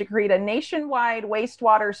do is to create a nationwide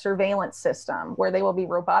wastewater surveillance system where they will be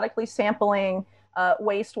robotically sampling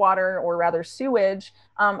wastewater, or rather sewage,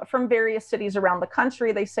 from various cities around the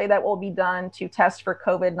country. They say that will be done to test for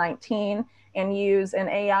COVID-19. and use an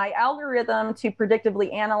AI algorithm to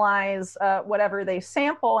predictively analyze whatever they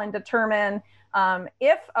sample and determine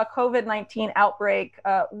if a COVID-19 outbreak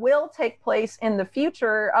will take place in the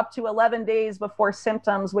future up to 11 days before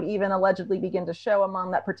symptoms would even allegedly begin to show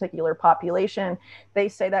among that particular population. They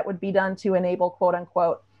say that would be done to enable, quote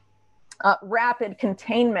unquote, rapid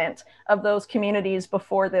containment of those communities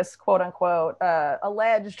before this quote unquote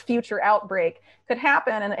alleged future outbreak could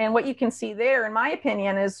happen. And what you can see there, in my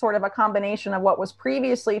opinion, is sort of a combination of what was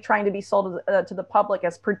previously trying to be sold to the public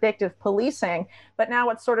as predictive policing, but now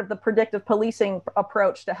it's sort of the predictive policing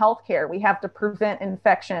approach to healthcare. We have to prevent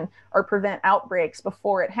infection or prevent outbreaks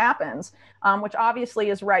before it happens, which obviously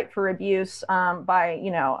is ripe for abuse by,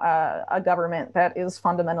 a government that is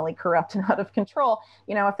fundamentally corrupt and out of control.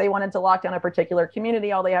 If they wanted to lock down a particular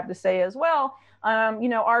community, all they have to say is, well,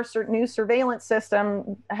 our new surveillance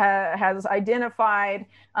system has identified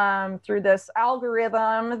through this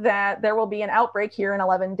algorithm that there will be an outbreak here in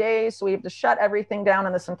 11 days. So we have to shut everything down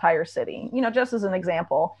in this entire city, just as an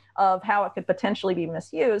example of how it could potentially be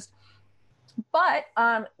misused. But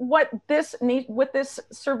what this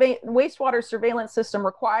wastewater surveillance system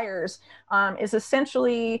requires is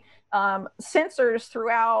essentially sensors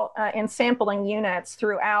throughout and sampling units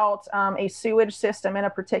throughout a sewage system in a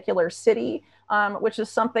particular city, which is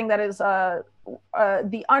something that is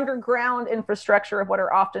the underground infrastructure of what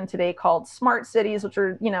are often today called smart cities, which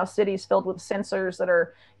are, cities filled with sensors that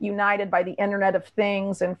are united by the Internet of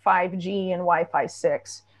Things and 5G and Wi-Fi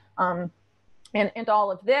 6. And all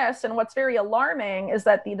of this. And what's very alarming is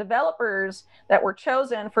that the developers that were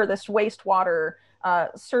chosen for this wastewater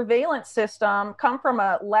surveillance system come from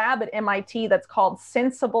a lab at MIT that's called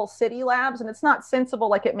Sensible City Labs. And it's not sensible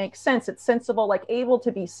like it makes sense. It's sensible like able to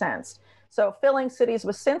be sensed. So filling cities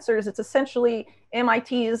with sensors, it's essentially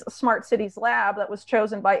MIT's Smart Cities Lab that was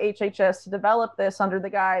chosen by HHS to develop this under the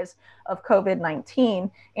guise of COVID-19.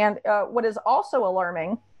 And what is also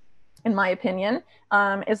alarming, in my opinion,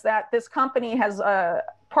 is that this company has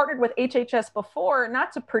partnered with HHS before,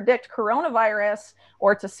 not to predict coronavirus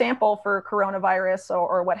or to sample for coronavirus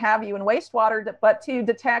or what have you in wastewater, but to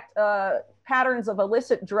detect patterns of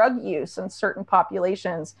illicit drug use in certain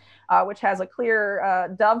populations, which has a clear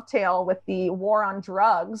dovetail with the war on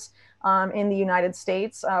drugs in the United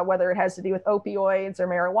States, whether it has to do with opioids or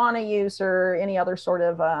marijuana use or any other sort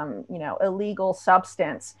of, illegal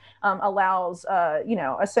substance, allows,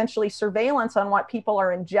 essentially surveillance on what people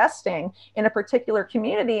are ingesting in a particular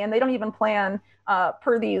community. And they don't even plan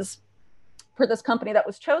per this company that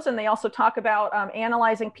was chosen. They also talk about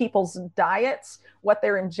analyzing people's diets, what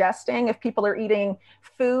they're ingesting. If people are eating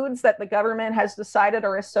foods that the government has decided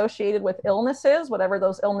are associated with illnesses, whatever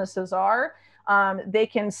those illnesses are, they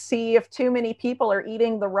can see if too many people are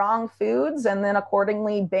eating the wrong foods and then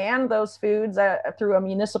accordingly ban those foods through a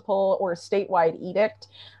municipal or statewide edict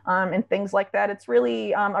and things like that. It's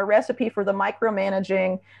really a recipe for the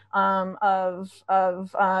micromanaging of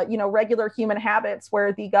regular human habits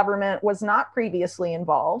where the government was not previously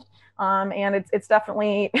involved. And it's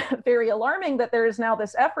definitely very alarming that there is now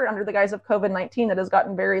this effort under the guise of COVID-19 that has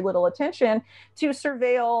gotten very little attention to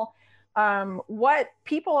surveil what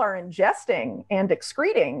people are ingesting and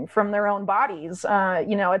excreting from their own bodies.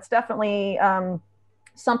 It's definitely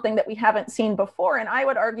something that we haven't seen before. And I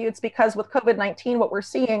would argue it's because with COVID-19, what we're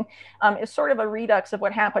seeing is sort of a redux of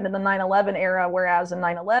what happened in the 9/11 era, whereas in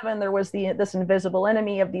 9/11, there was this invisible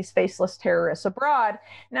enemy of these faceless terrorists abroad.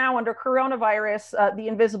 Now under coronavirus, the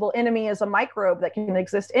invisible enemy is a microbe that can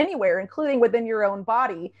exist anywhere, including within your own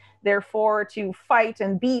body. Therefore, to fight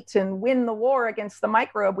and beat and win the war against the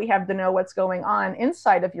microbe, we have to know what's going on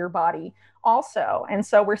inside of your body also. And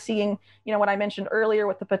so we're seeing, what I mentioned earlier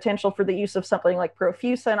with the potential for the use of something like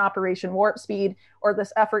Profusa and Operation Warp Speed, or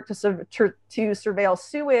this effort to surveil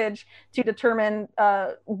sewage to determine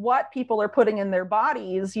what people are putting in their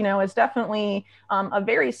bodies, is definitely a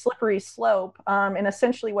very slippery slope and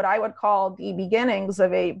essentially what I would call the beginnings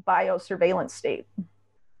of a biosurveillance state.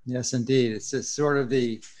 Yes, indeed. It's sort of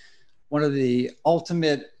one of the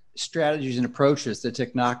ultimate strategies and approaches that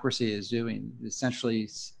technocracy is doing, essentially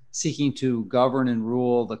seeking to govern and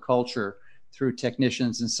rule the culture through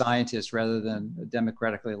technicians and scientists rather than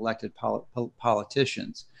democratically elected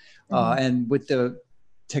politicians. And with the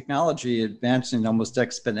technology advancing almost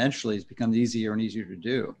exponentially, it's become easier and easier to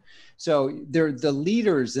do. So the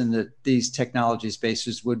leaders in these technology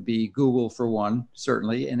spaces would be Google for one,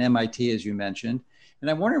 certainly, and MIT, as you mentioned. And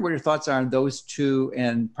I'm wondering what your thoughts are on those two,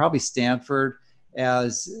 and probably Stanford,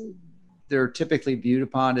 as they're typically viewed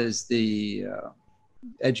upon as the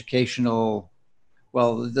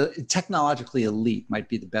the technologically elite might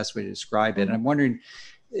be the best way to describe it. And I'm wondering,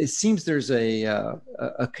 it seems there's a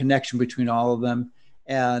connection between all of them,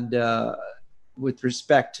 and with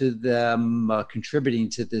respect to them contributing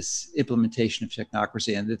to this implementation of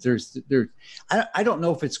technocracy, and that I don't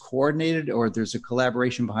know if it's coordinated or there's a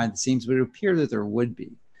collaboration behind the scenes, but it would appear that there would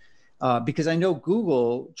be. Because I know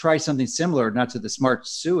Google tried something similar, not to the smart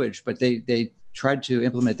sewage, but they tried to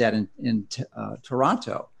implement that in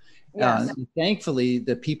Toronto. Yes. Thankfully,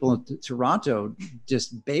 the people in Toronto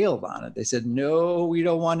just bailed on it. They said, no, we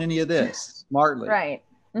don't want any of this, smartly. Right.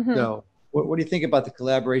 Mm-hmm. So what do you think about the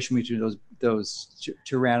collaboration between those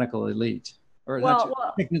tyrannical elite? Or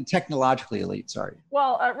technologically elite, sorry.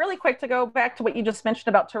 Well, really quick to go back to what you just mentioned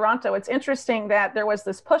about Toronto. It's interesting that there was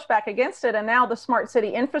this pushback against it, and now the smart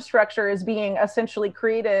city infrastructure is being essentially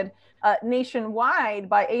created nationwide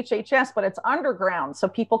by HHS, but it's underground, so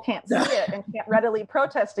people can't see it and can't readily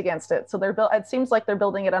protest against it. So it seems like they're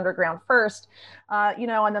building it underground first,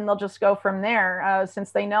 and then they'll just go from there,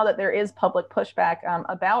 since they know that there is public pushback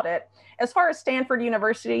about it. As far as Stanford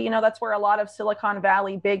University, that's where a lot of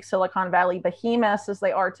big Silicon Valley behemoths as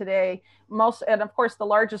they are today, and of course the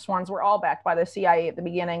largest ones were all backed by the CIA at the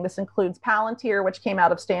beginning. This includes Palantir, which came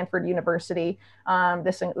out of Stanford University,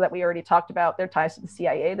 that we already talked about, their ties to the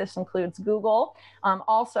CIA. This includes Google,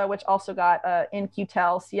 which also got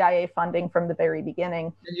In-Q-Tel CIA funding from the very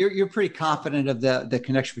beginning. You're pretty confident of the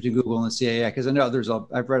connection between Google and the CIA, because I know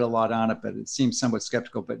I've read a lot on it, but it seems somewhat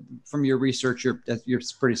skeptical. But from your research, you're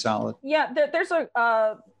pretty solid. Yeah, there's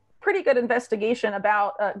a pretty good investigation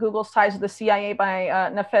about Google's ties to the CIA by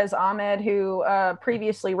Nafez Ahmed, who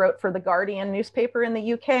previously wrote for The Guardian newspaper in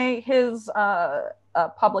the UK. His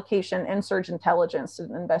publication, Insurge Intelligence,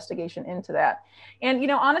 an investigation into that. And,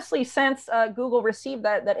 honestly, since Google received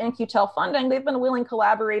that In-Q-Tel funding, they've been willing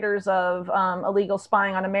collaborators of illegal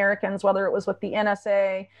spying on Americans, whether it was with the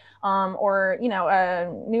NSA or,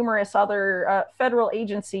 numerous other federal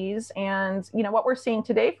agencies. And, what we're seeing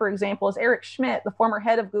today, for example, is Eric Schmidt, the former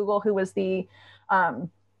head of Google, who was the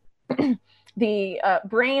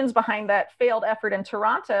brains behind that failed effort in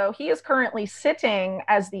Toronto. He is currently sitting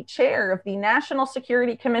as the chair of the National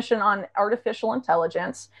Security Commission on Artificial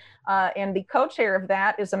Intelligence. And the co-chair of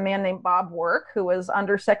that is a man named Bob Work, who was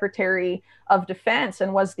Undersecretary of Defense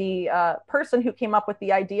and was the person who came up with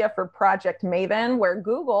the idea for Project Maven, where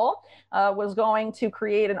Google was going to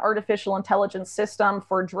create an artificial intelligence system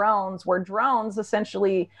for drones, where drones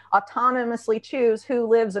essentially autonomously choose who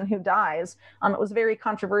lives and who dies. It was very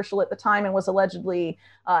controversial at the time and was allegedly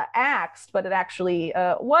axed, but it actually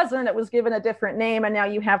wasn't. It was given a different name, and now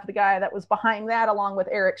you have the guy that was behind that, along with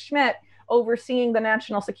Eric Schmidt, overseeing the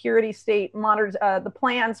national security state, the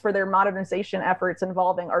plans for their modernization efforts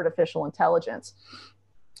involving artificial intelligence.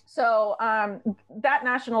 So that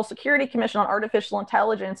National Security Commission on Artificial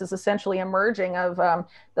Intelligence is essentially a merging of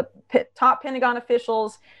the top Pentagon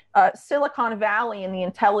officials, Silicon Valley, and the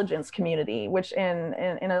intelligence community, which in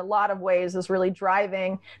a lot of ways is really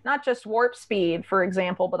driving not just warp speed, for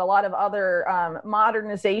example, but a lot of other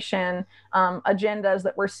modernization agendas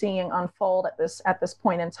that we're seeing unfold at this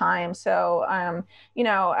point in time. So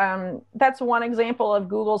that's one example of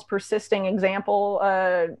Google's persisting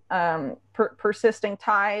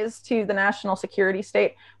ties to the national security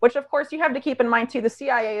state, which of course you have to keep in mind too. The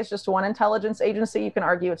CIA is just one intelligence agency. You can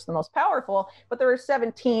argue it's the most powerful, but there are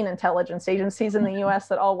 17 intelligence agencies in the US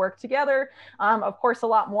that all work together. Of course, a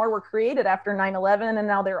lot more were created after 9/11, and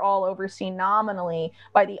now they're all overseen nominally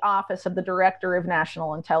by the Office of the Director of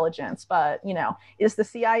National Intelligence. But, is the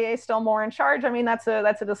CIA still more in charge? I mean, that's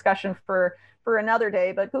a discussion for another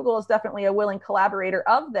day, but Google is definitely a willing collaborator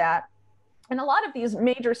of that. And a lot of these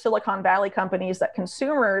major Silicon Valley companies that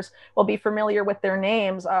consumers will be familiar with their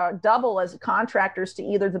names double as contractors to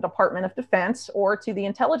either the Department of Defense or to the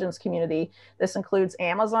intelligence community. This includes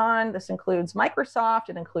Amazon, this includes Microsoft,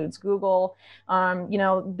 it includes Google.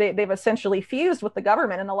 They've essentially fused with the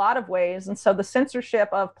government in a lot of ways. And so the censorship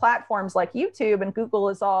of platforms like YouTube and Google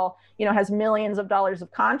is all, has millions of dollars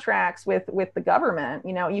of contracts with the government.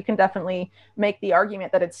 You can definitely make the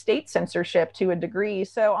argument that it's state censorship to a degree.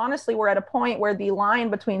 So honestly, we're at a point where the line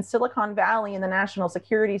between Silicon Valley and the national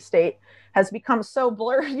security state has become so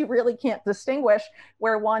blurred, you really can't distinguish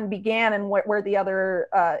where one began and where the other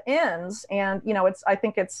ends. And, I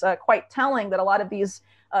think it's quite telling that a lot of these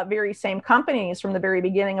very same companies from the very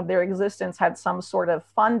beginning of their existence had some sort of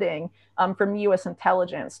funding from U.S.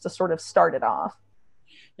 intelligence to sort of start it off.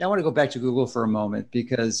 Yeah, I want to go back to Google for a moment,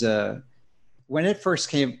 because when it first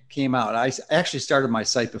came out, I actually started my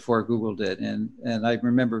site before Google did. And I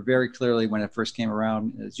remember very clearly when it first came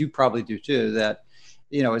around, as you probably do too, that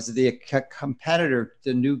as the competitor,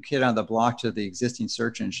 the new kid on the block to the existing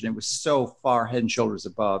search engine. It was so far head and shoulders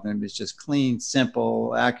above, and it was just clean,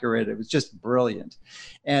 simple, accurate. It was just brilliant.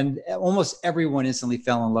 And almost everyone instantly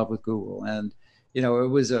fell in love with Google. And, it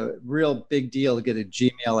was a real big deal to get a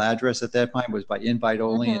Gmail address at that point. It was by invite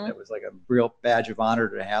only. Mm-hmm. And it was like a real badge of honor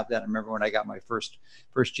to have that. I remember when I got my first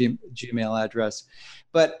Gmail address.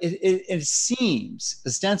 But it seems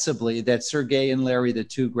ostensibly that Sergey and Larry, the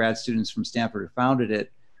two grad students from Stanford who founded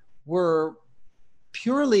it, were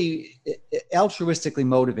purely altruistically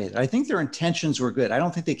motivated. I think their intentions were good. I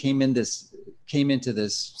don't think they came into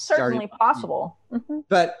this certainly possible. Mm-hmm.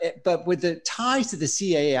 But with the ties to the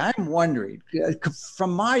CIA, I'm wondering,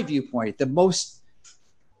 from my viewpoint, the most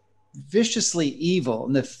viciously evil,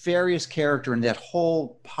 nefarious character in that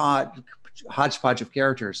whole hodgepodge of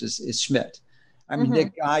characters is Schmidt. I mean,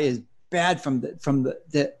 that guy is bad from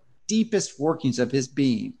the deepest workings of his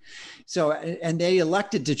being. So, and they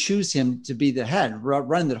elected to choose him to be the head,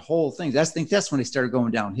 run the whole thing. I think that's when they started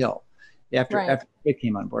going downhill after it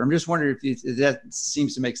came on board. I'm just wondering if that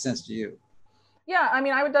seems to make sense to you. Yeah, I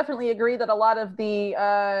mean, I would definitely agree that a lot of the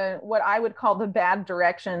what I would call the bad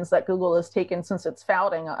directions that Google has taken since its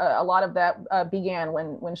founding, a lot of that began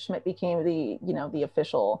when Schmidt became the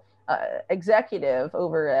official executive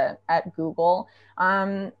over at Google.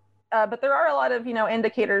 But there are a lot of,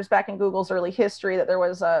 indicators back in Google's early history that there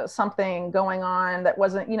was something going on that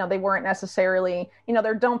wasn't, they weren't necessarily,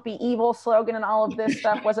 their "don't be evil" slogan and all of this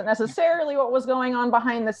stuff wasn't necessarily what was going on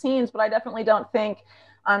behind the scenes. But I definitely don't think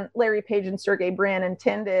Larry Page and Sergey Brin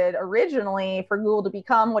intended originally for Google to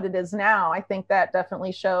become what it is now. I think that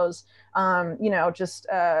definitely shows, just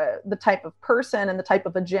the type of person and the type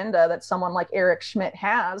of agenda that someone like Eric Schmidt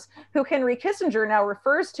has, who Henry Kissinger now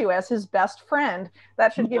refers to as his best friend.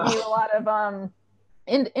 That should give you a lot of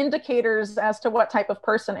indicators as to what type of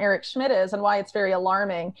person Eric Schmidt is and why it's very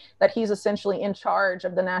alarming that he's essentially in charge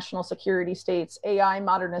of the national security state's AI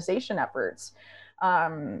modernization efforts.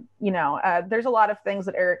 There's a lot of things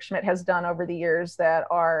that Eric Schmidt has done over the years that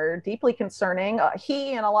are deeply concerning.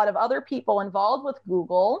 He and a lot of other people involved with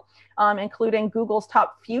Google, including Google's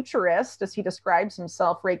top futurist, as he describes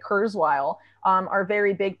himself, Ray Kurzweil, are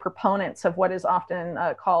very big proponents of what is often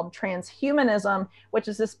called transhumanism, which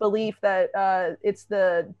is this belief that it's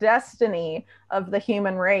the destiny of the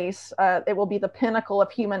human race. It will be the pinnacle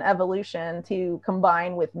of human evolution to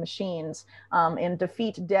combine with machines and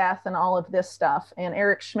defeat death and all of this stuff. And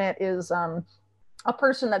Eric Schmidt is a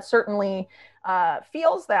person that certainly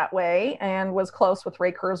feels that way and was close with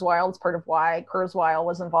Ray Kurzweil. It's part of why Kurzweil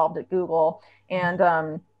was involved at Google.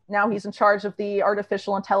 And now he's in charge of the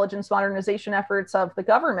artificial intelligence modernization efforts of the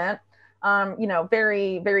government.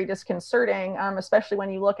 Very, very disconcerting, especially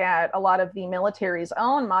when you look at a lot of the military's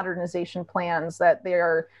own modernization plans that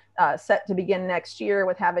they're set to begin next year,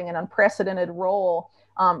 with having an unprecedented role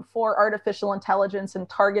for artificial intelligence and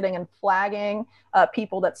targeting and flagging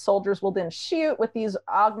people that soldiers will then shoot with these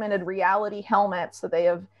augmented reality helmets that they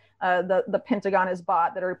have, the Pentagon has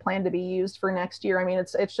bought that are planned to be used for next year. I mean,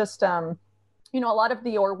 it's just, a lot of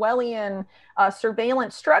the Orwellian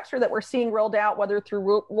surveillance structure that we're seeing rolled out, whether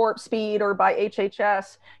through Warp Speed or by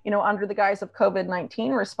HHS, under the guise of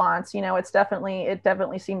COVID-19 response, it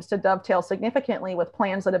definitely seems to dovetail significantly with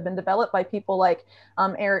plans that have been developed by people like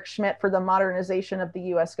Eric Schmidt for the modernization of the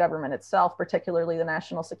U.S. government itself, particularly the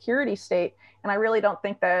national security state. And I really don't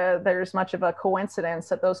think that there's much of a coincidence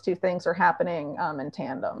that those two things are happening in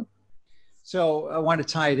tandem. So I want to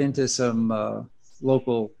tie it into some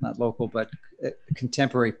not local, but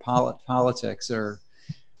contemporary politics or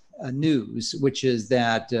news, which is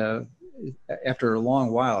that after a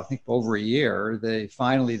long while, I think over a year, the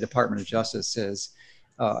Department of Justice has,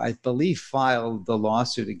 I believe, filed the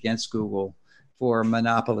lawsuit against Google for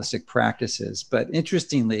monopolistic practices. But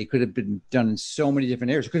interestingly, it could have been done in so many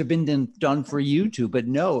different areas. It could have been done for YouTube, but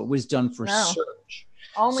no, it was done for search.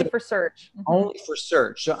 Only for search. Mm-hmm. Only for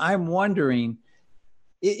search. So I'm wondering,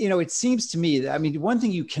 it seems to me that, one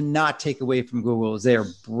thing you cannot take away from Google is they are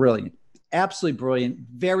brilliant, absolutely brilliant,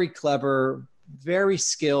 very clever, very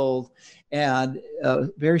skilled, and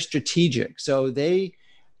very strategic. So they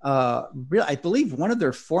really, I believe one of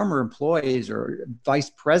their former employees or vice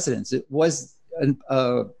presidents, it was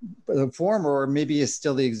a former, or maybe is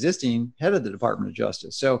still the existing head of the Department of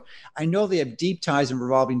Justice. So I know they have deep ties and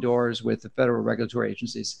revolving doors with the federal regulatory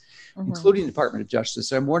agencies, including the Department of Justice.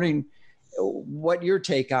 So I'm wondering what your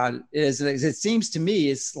take on is. It seems to me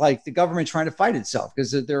it's like the government trying to fight itself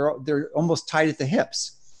because they're almost tied at the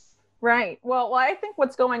hips. Right. Well, I think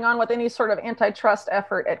what's going on with any sort of antitrust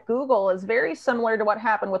effort at Google is very similar to what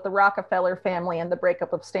happened with the Rockefeller family and the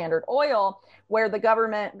breakup of Standard Oil, where the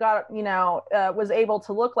government was able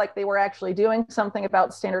to look like they were actually doing something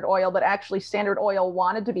about Standard Oil, but actually Standard Oil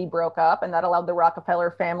wanted to be broke up, and that allowed the Rockefeller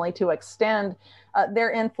family to extend their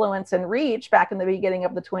influence and reach back in the beginning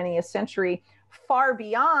of the 20th century far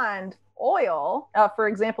beyond oil. For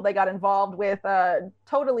example, they got involved with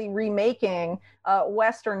totally remaking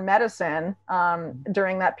Western medicine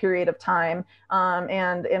during that period of time,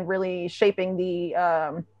 and really shaping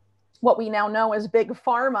the what we now know as big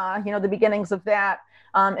pharma. The beginnings of that.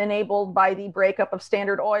 Enabled by the breakup of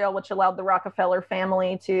Standard Oil, which allowed the Rockefeller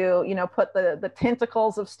family to, put the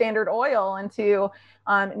tentacles of Standard Oil into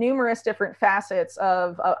numerous different facets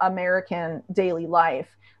of American daily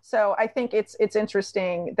life. So I think it's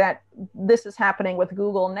interesting that this is happening with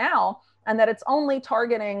Google now, and that it's only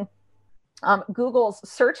targeting Google's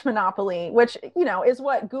search monopoly, which, is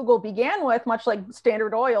what Google began with, much like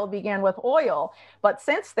Standard Oil began with oil. But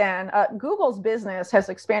since then, Google's business has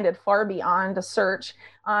expanded far beyond a search,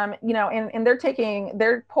 and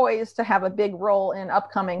they're poised to have a big role in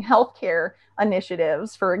upcoming healthcare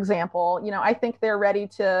initiatives. For example, I think they're ready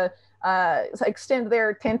to extend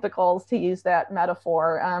their tentacles, to use that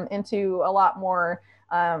metaphor, into a lot more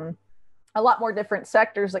different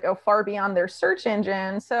sectors that go far beyond their search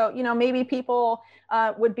engine. So, maybe people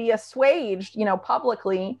would be assuaged,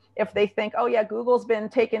 publicly, if they think, oh yeah, Google's been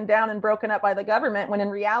taken down and broken up by the government, when in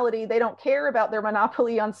reality, they don't care about their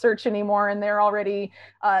monopoly on search anymore. And they're already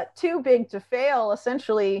too big to fail,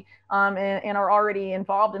 essentially, and are already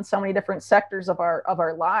involved in so many different sectors of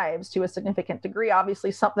our lives to a significant degree.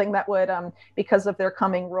 Obviously, something that would, because of their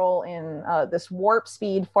coming role in this warp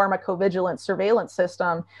speed pharmacovigilance surveillance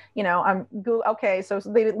system, okay, so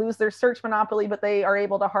they lose their search monopoly, but they are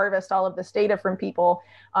able to harvest all of this data from people,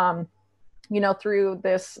 through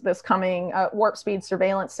this coming warp speed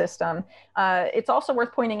surveillance system. It's also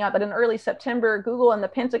worth pointing out that in early September, Google and the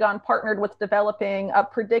Pentagon partnered with developing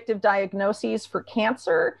predictive diagnoses for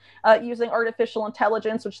cancer using artificial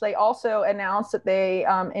intelligence, which they also announced that they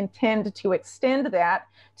intend to extend that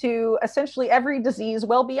to essentially every disease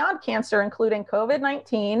well beyond cancer, including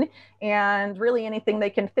COVID-19 and really anything they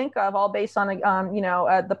can think of, all based on,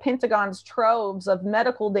 the Pentagon's troves of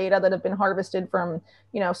medical data that have been harvested from,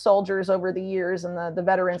 soldiers over the years, and the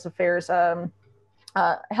Veterans Affairs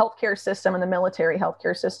healthcare system and the military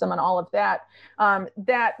healthcare system and all of that.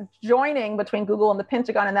 That joining between Google and the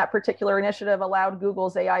Pentagon in that particular initiative allowed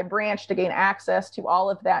Google's AI branch to gain access to all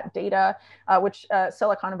of that data, which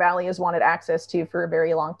Silicon Valley has wanted access to for a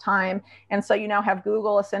very long time. And so you now have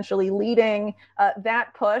Google essentially leading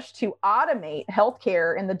that push to automate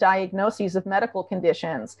healthcare in the diagnoses of medical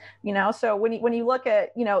conditions. So when you look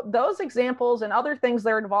at those examples and other things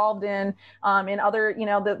they're involved in other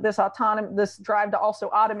this drive to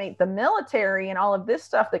also automate the military and all of this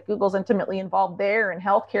stuff that Google's intimately involved there, and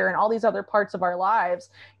healthcare and all these other parts of our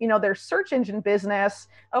lives, their search engine business.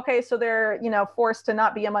 Okay, so they're, forced to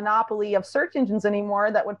not be a monopoly of search engines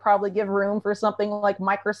anymore. That would probably give room for something like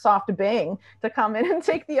Microsoft Bing to come in and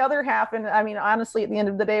take the other half. And I mean, honestly, at the end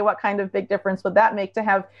of the day, what kind of big difference would that make to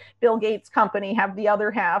have Bill Gates' company have the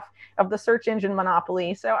other half of the search engine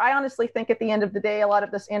monopoly? So I honestly think at the end of the day, a lot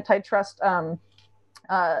of this antitrust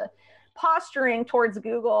posturing towards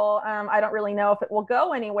Google, I don't really know if it will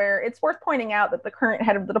go anywhere. It's worth pointing out that the current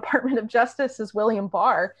head of the Department of Justice is William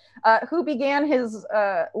Barr, who began his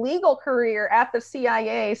legal career at the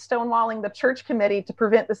CIA, stonewalling the Church Committee to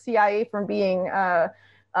prevent the CIA from being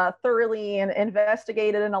thoroughly and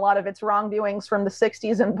investigated in a lot of its wrongdoings from the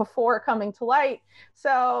 60s and before coming to light.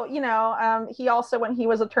 So, he also, when he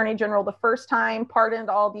was Attorney General the first time, pardoned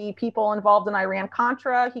all the people involved in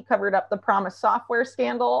Iran-Contra. He covered up the Promise software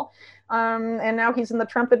scandal. And now he's in the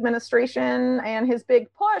Trump administration, and his big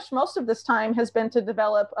push most of this time has been to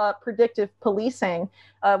develop predictive policing,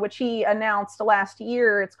 which he announced last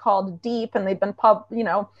year. It's called DEEP, and they've been piloting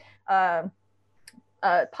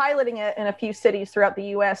it in a few cities throughout the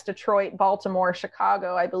U.S., Detroit, Baltimore,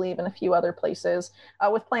 Chicago, I believe, and a few other places,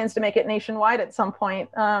 with plans to make it nationwide at some point.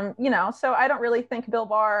 So I don't really think Bill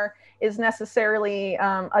Barr is necessarily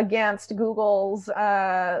against Google's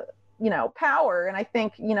power. And I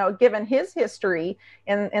think, given his history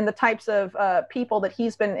and the types of people that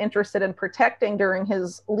he's been interested in protecting during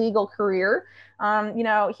his legal career,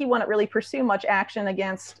 he wouldn't really pursue much action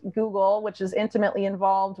against Google, which is intimately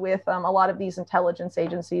involved with a lot of these intelligence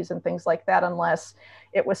agencies and things like that, unless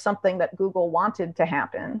it was something that Google wanted to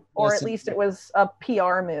happen, or at least it was a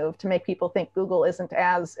PR move to make people think Google isn't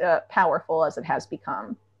as powerful as it has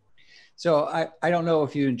become. So I don't know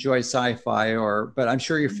if you enjoy sci-fi but I'm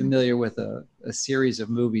sure you're familiar with a series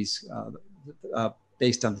of movies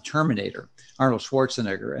based on the Terminator, Arnold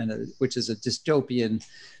Schwarzenegger, which is a dystopian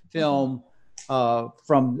film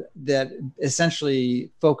from that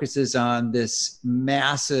essentially focuses on this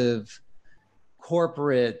massive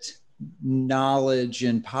corporate knowledge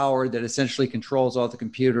and power that essentially controls all the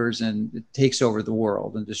computers and it takes over the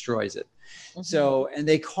world and destroys it. So, and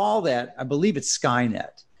they call that, I believe it's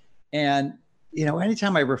Skynet. And,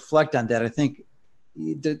 anytime I reflect on that, I think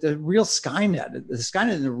the real Skynet, the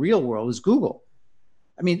Skynet in the real world is Google.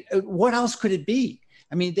 I mean, what else could it be?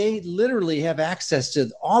 I mean, they literally have access to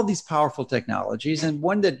all these powerful technologies. And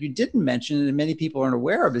one that you didn't mention and many people aren't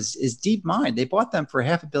aware of is DeepMind. They bought them for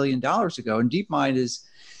 $500 million ago. And DeepMind is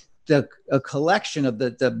a collection of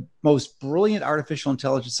the most brilliant artificial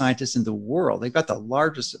intelligence scientists in the world. They've got the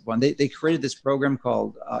largest one. They created this program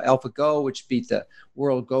called AlphaGo, which beat the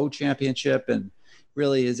World Go Championship and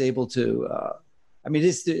really is able to,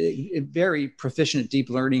 it's very proficient at deep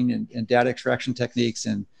learning and data extraction techniques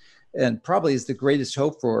and probably is the greatest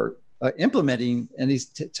hope for implementing any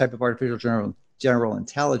type of artificial general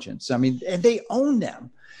intelligence. And they own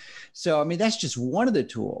them. So, that's just one of the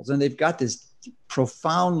tools. And they've got this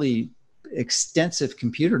profoundly extensive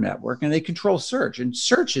computer network and they control search. And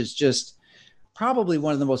search is just probably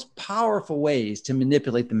one of the most powerful ways to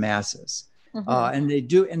manipulate the masses. And they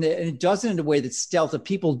do, and it does it in a way that's stealth that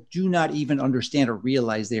people do not even understand or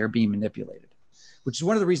realize they are being manipulated, which is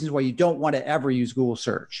one of the reasons why you don't want to ever use Google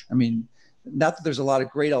search. Not that there's a lot of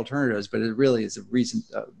great alternatives, but it really is a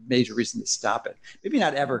major reason to stop it. Maybe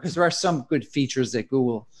not ever, because there are some good features that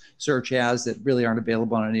Google search has that really aren't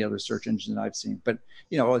available on any other search engine that I've seen. But,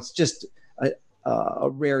 it's just a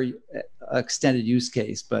rare extended use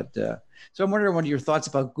case. But so I'm wondering what your thoughts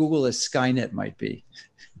about Google as Skynet might be.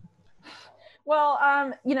 Well,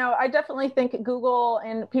 I definitely think Google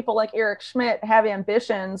and people like Eric Schmidt have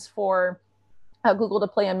ambitions for Google to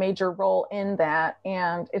play a major role in that.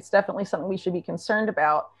 And it's definitely something we should be concerned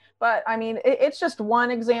about. But it's just one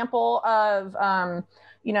example of,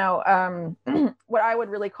 what I would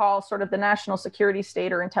really call sort of the national security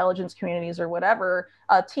state or intelligence communities or whatever,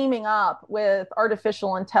 teaming up with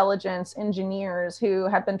artificial intelligence engineers who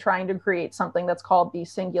have been trying to create something that's called the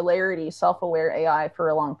Singularity self-aware AI for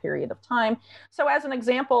a long period of time. So as an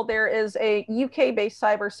example, there is a UK-based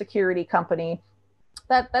cybersecurity company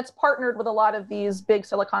that's partnered with a lot of these big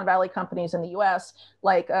Silicon Valley companies in the US,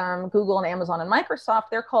 like Google and Amazon and Microsoft.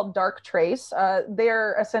 They're called Darktrace.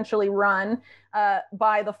 They're essentially run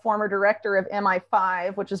by the former director of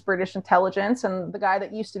MI5, which is British intelligence, and the guy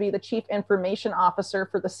that used to be the chief information officer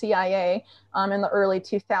for the CIA in the early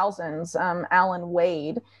 2000s, Alan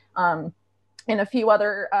Wade. And a few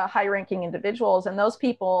other high-ranking individuals. And those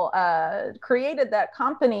people created that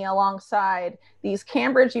company alongside these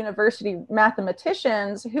Cambridge University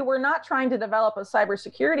mathematicians who were not trying to develop a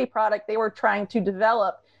cybersecurity product. They were trying to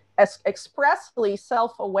develop expressly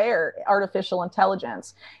self-aware artificial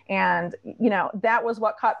intelligence. And, that was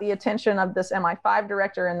what caught the attention of this MI5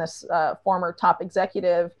 director and this former top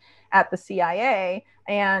executive at the CIA.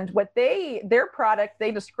 And their product,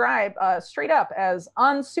 they describe straight up as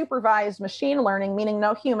unsupervised machine learning, meaning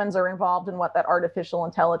no humans are involved in what that artificial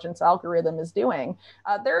intelligence algorithm is doing.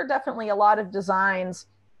 There are definitely a lot of designs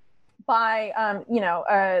by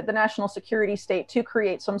the national security state to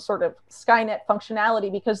create some sort of Skynet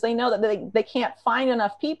functionality because they know that they can't find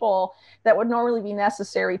enough people that would normally be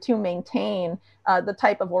necessary to maintain the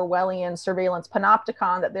type of Orwellian surveillance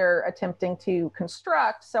panopticon that they're attempting to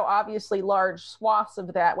construct. So obviously large swaths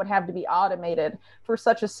of that would have to be automated for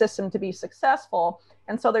such a system to be successful.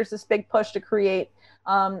 And so there's this big push to create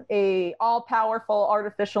a all-powerful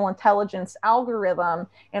artificial intelligence algorithm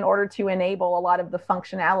in order to enable a lot of the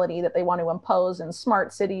functionality that they want to impose in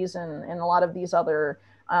smart cities and a lot of these other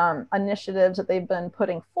initiatives that they've been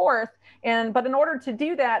putting forth. But in order to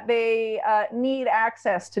do that, they need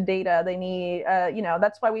access to data. They need,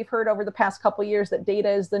 that's why we've heard over the past couple of years that data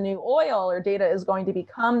is the new oil, or data is going to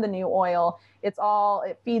become the new oil. It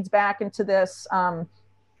feeds back into this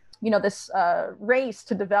this race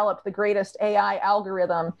to develop the greatest AI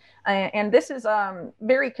algorithm. And this is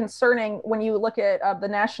very concerning when you look at the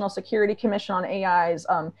National Security Commission on AI's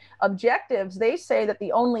objectives. They say that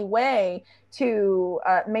the only way to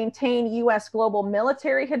maintain U.S. global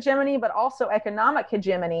military hegemony, but also economic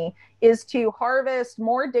hegemony, is to harvest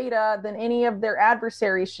more data than any of their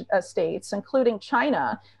adversary states, including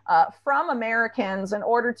China, from Americans in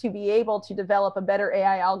order to be able to develop a better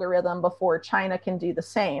AI algorithm before China can do the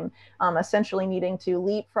same, essentially needing to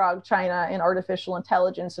leapfrog China in artificial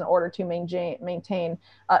intelligence in order to maintain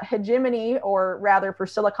hegemony, or rather for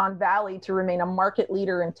Silicon Valley to remain a market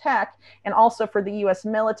leader in tech, and also for the U.S.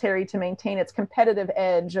 military to maintain its competitive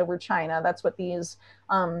edge over China. That's what these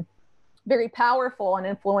very powerful and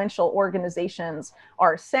influential organizations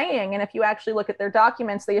are saying. And if you actually look at their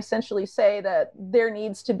documents, they essentially say that there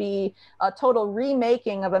needs to be a total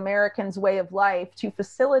remaking of Americans' way of life to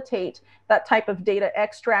facilitate that type of data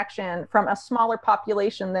extraction from a smaller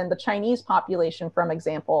population than the Chinese population, for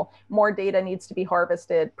example. More data needs to be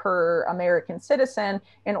harvested per American citizen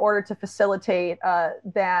in order to facilitate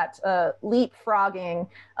that leapfrogging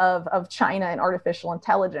of China and artificial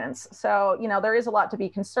intelligence. So, there is a lot to be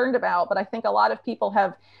concerned about, but I think a lot of people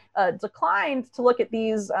have declined to look at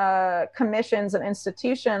these commissions and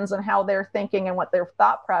institutions and how they're thinking and what their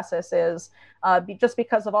thought process is, just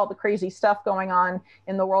because of all the crazy stuff going on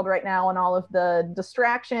in the world right now and all of the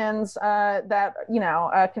distractions that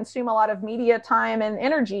consume a lot of media time and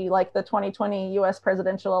energy, like the 2020 U.S.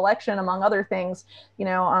 presidential election, among other things,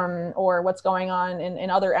 or what's going on in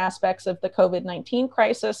other aspects of the COVID-19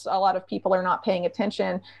 crisis. A lot of people are not paying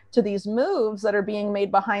attention to these moves that are being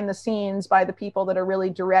made behind the scenes by the people that are really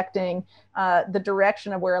directing the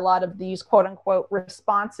direction of where a lot of these quote unquote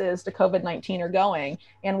responses to COVID-19 are going.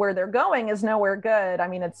 And where they're going is nowhere good. I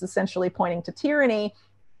mean, it's essentially pointing to tyranny,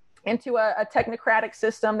 into a technocratic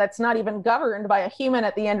system that's not even governed by a human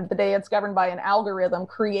at the end of the day. It's governed by an algorithm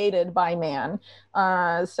created by man.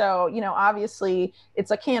 So, obviously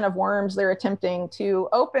it's a can of worms they're attempting to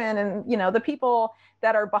open. And, the people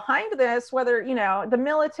that are behind this, whether, the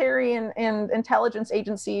military and intelligence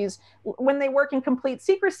agencies, when they work in complete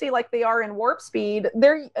secrecy like they are in Warp Speed,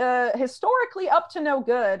 they're historically up to no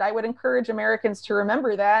good. I would encourage Americans to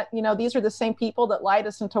remember that. These are the same people that lied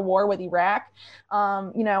us into war with Iraq,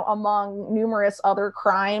 among numerous other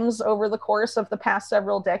crimes over the course of the past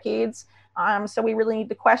several decades. So we really need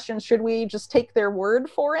to question, should we just take their word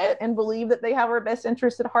for it and believe that they have our best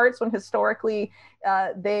interests at heart when historically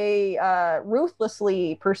they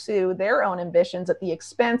ruthlessly pursue their own ambitions at the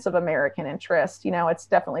expense of American interest? It's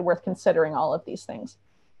definitely worth considering all of these things.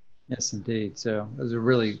 Yes, indeed. So it was a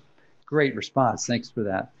really great response. Thanks for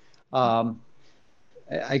that.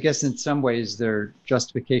 I guess in some ways their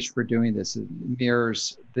justification for doing this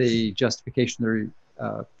mirrors the justification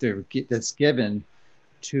that's given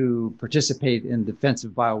to participate in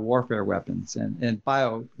defensive biowarfare weapons and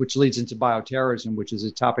which leads into bioterrorism, which is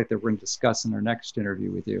a topic that we're going to discuss in our next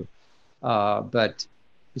interview with you. But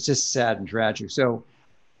it's just sad and tragic. So,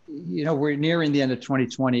 we're nearing the end of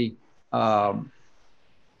 2020.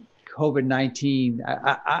 COVID-19,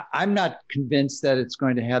 I'm not convinced that it's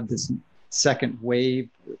going to have this second wave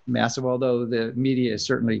massive, although the media is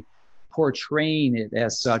certainly portraying it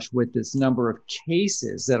as such with this number of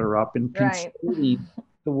cases that are up and conflating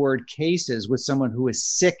the word cases with someone who is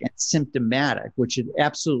sick and symptomatic, which it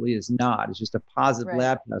absolutely is not. It's just a positive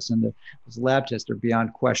lab test, and those lab tests are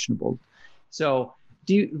beyond questionable. So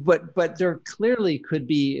but there clearly could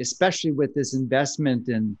be, especially with this investment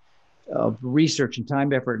in research and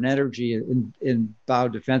time, effort, and energy in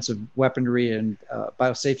biodefensive weaponry and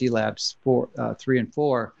biosafety labs 3 and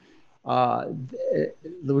 4,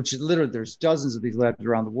 which is literally, there's dozens of these labs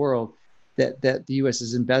around the world that the U.S.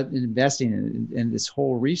 is investing in this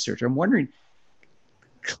whole research. I'm wondering,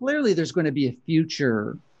 clearly there's going to be a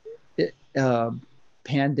future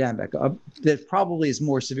pandemic that probably is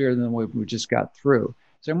more severe than the one we just got through.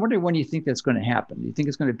 So I'm wondering, when you think that's going to happen? Do you think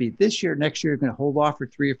it's going to be this year, next year, going to hold off for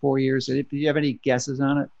 3 or 4 years? Do you have any guesses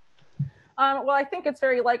on it? Well, I think it's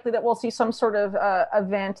very likely that we'll see some sort of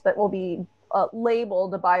event that will be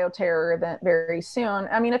labeled a bioterror event very soon.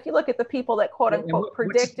 I mean, if you look at the people that quote unquote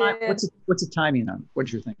predicted, what's the timing on?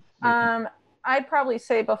 What's your thing? I'd probably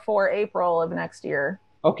say before April of next year.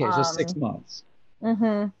 Okay, so 6 months.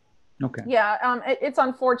 Mm-hmm. Okay. Yeah, it's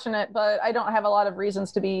unfortunate, but I don't have a lot of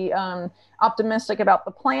reasons to be optimistic about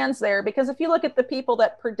the plans there, because if you look at the people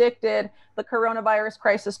that predicted the coronavirus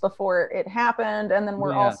crisis before it happened, and then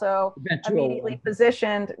we're also immediately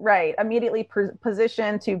positioned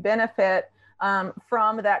to benefit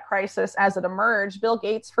from that crisis as it emerged. Bill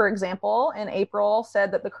Gates, for example, in April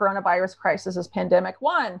said that the coronavirus crisis is pandemic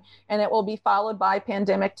 1, and it will be followed by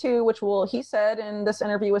pandemic 2, which he said in this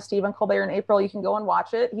interview with Stephen Colbert in April, you can go and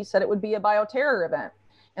watch it, he said it would be a bioterror event.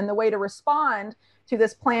 And the way to respond to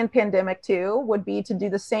this planned pandemic too would be to do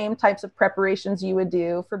the same types of preparations you would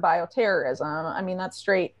do for bioterrorism. I mean, that's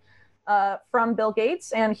straight from Bill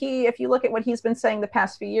Gates. And if you look at what he's been saying the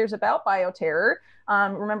past few years about bioterror,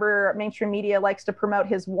 remember, mainstream media likes to promote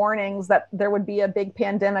his warnings that there would be a big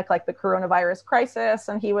pandemic like the coronavirus crisis.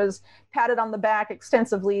 And he was patted on the back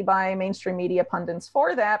extensively by mainstream media pundits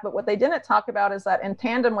for that. But what they didn't talk about is that in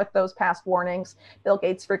tandem with those past warnings, Bill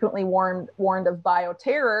Gates frequently warned of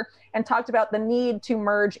bioterror and talked about the need to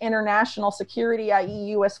merge international security,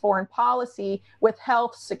 i.e. U.S. foreign policy, with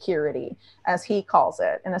health security, as he calls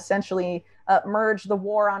it, and essentially merge the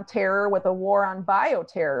war on terror with a war on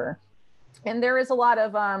bioterror. And there is a lot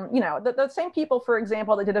of, the same people, for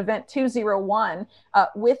example, that did Event 201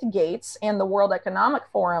 with Gates and the World Economic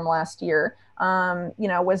Forum last year,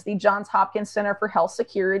 was the Johns Hopkins Center for Health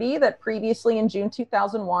Security that previously in June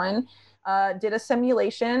 2001 did a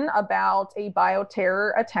simulation about a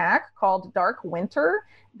bioterror attack called Dark Winter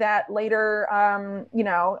that later,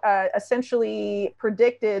 essentially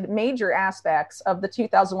predicted major aspects of the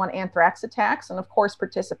 2001 anthrax attacks. And of course,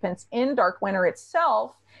 participants in Dark Winter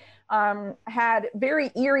itself had very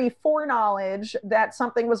eerie foreknowledge that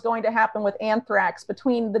something was going to happen with anthrax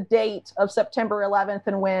between the date of September 11th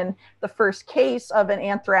and when the first case of an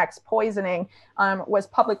anthrax poisoning was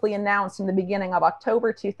publicly announced in the beginning of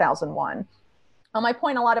October 2001. I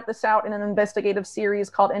point a lot of this out in an investigative series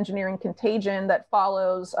called Engineering Contagion that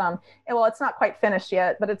follows, it's not quite finished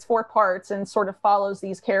yet, but it's 4 parts and sort of follows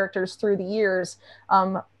these characters through the years,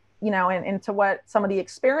 and into what some of the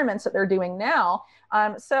experiments that they're doing now.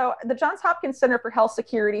 So the Johns Hopkins Center for Health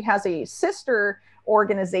Security has a sister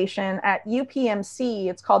organization at UPMC.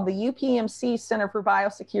 It's called the UPMC Center for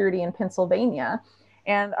Biosecurity in Pennsylvania.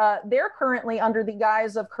 And they're currently under the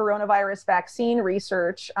guise of coronavirus vaccine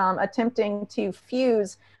research, attempting to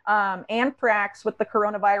fuse anthrax with the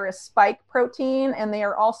coronavirus spike protein. And they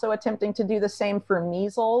are also attempting to do the same for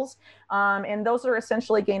measles. And those are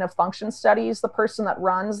essentially gain of function studies. The person that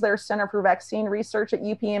runs their Center for Vaccine Research at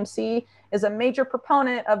UPMC is a major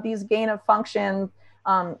proponent of these gain of function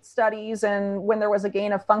studies. And when there was a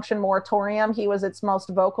gain of function moratorium, he was its most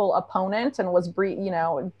vocal opponent and was,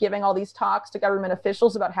 giving all these talks to government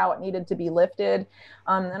officials about how it needed to be lifted,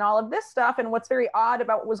 and all of this stuff. And what's very odd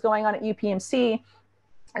about what was going on at UPMC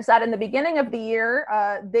is that in the beginning of the year,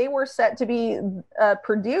 they were set to be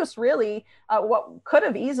produce really what could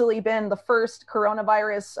have easily been the first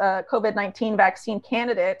coronavirus COVID-19 vaccine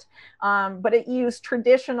candidate, but it used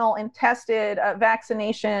traditional and tested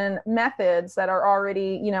vaccination methods that are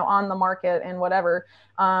already, on the market and whatever.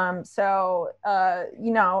 Under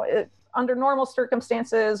normal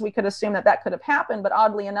circumstances, we could assume that could have happened, but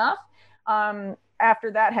oddly enough,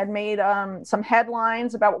 after that had made some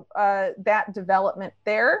headlines about that development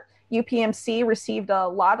there, UPMC received a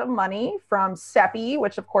lot of money from CEPI,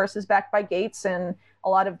 which of course is backed by Gates and a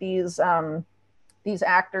lot of these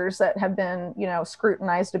actors that have been,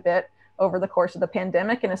 scrutinized a bit over the course of the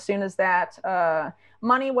pandemic. And as soon as that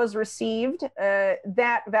money was received,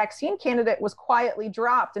 that vaccine candidate was quietly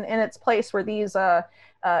dropped, and in its place were these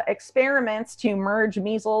experiments to merge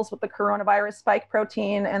measles with the coronavirus spike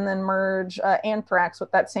protein and then merge anthrax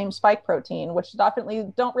with that same spike protein, which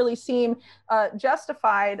definitely don't really seem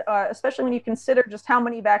justified, especially when you consider just how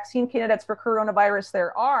many vaccine candidates for coronavirus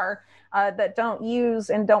there are that don't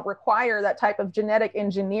use and don't require that type of genetic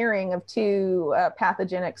engineering of 2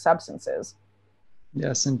 pathogenic substances.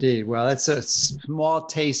 Yes, indeed. Well, that's a small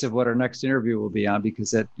taste of what our next interview will be on,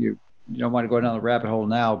 because that you don't want to go down the rabbit hole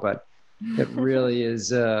now, but it really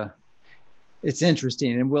is, it's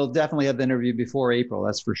interesting. And we'll definitely have the interview before April,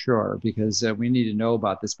 that's for sure, because we need to know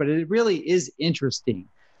about this. But it really is interesting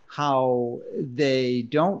how they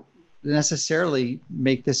don't necessarily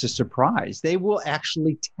make this a surprise. They will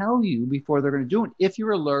actually tell you before they're going to do it. If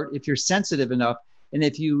you're alert, if you're sensitive enough, and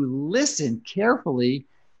if you listen carefully,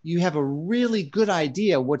 you have a really good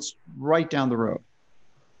idea what's right down the road.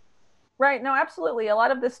 Right. No, absolutely. A lot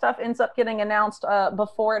of this stuff ends up getting announced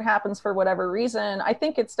before it happens for whatever reason. I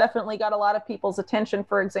think it's definitely got a lot of people's attention,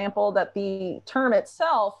 for example, that the term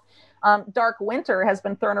itself, Dark Winter, has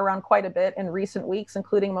been thrown around quite a bit in recent weeks,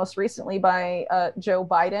 including most recently by Joe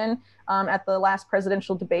Biden at the last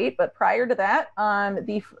presidential debate. But prior to that,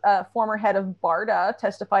 the former head of BARDA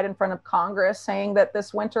testified in front of Congress saying that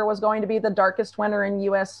this winter was going to be the darkest winter in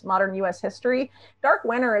modern U.S. history. Dark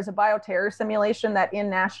Winter is a bioterror simulation that in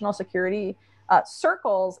national security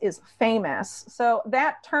circles is famous. So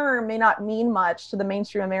that term may not mean much to the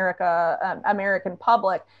mainstream American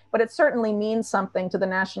public, but it certainly means something to the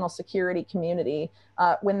national security community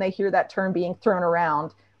when they hear that term being thrown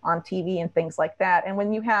around. on TV and things like that. And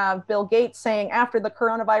when you have Bill Gates saying after the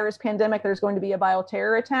coronavirus pandemic, there's going to be a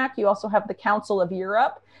bioterror attack, you also have the Council of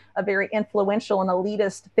Europe, a very influential and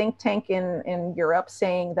elitist think tank in Europe,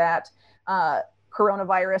 saying that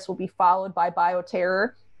coronavirus will be followed by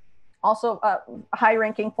bioterror. Also,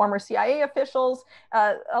 high-ranking former CIA officials,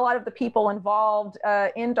 a lot of the people involved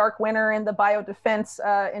in Dark Winter and the biodefense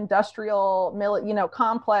industrial,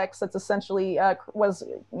 complex that's essentially was,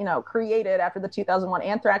 created after the 2001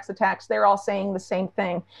 anthrax attacks. They're all saying the same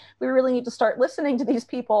thing. We really need to start listening to these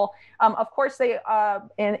people. Of course, they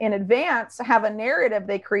in advance have a narrative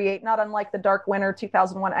they create, not unlike the Dark Winter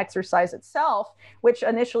 2001 exercise itself, which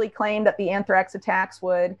initially claimed that the anthrax attacks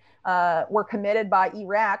were committed by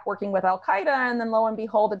Iraq working with Al-Qaeda, and then lo and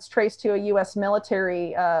behold, it's traced to a U.S.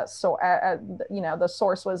 military. The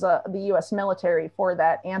source was the U.S. military for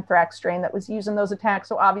that anthrax strain that was used in those attacks.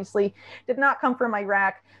 So obviously, did not come from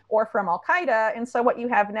Iraq or from Al-Qaeda. And so what you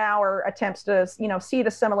have now are attempts to, seed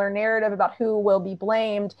a similar narrative about who will be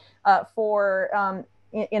blamed for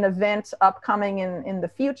an event upcoming in the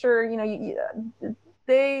future.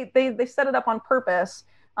 They set it up on purpose.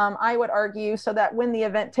 I would argue, so that when the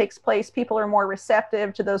event takes place, people are more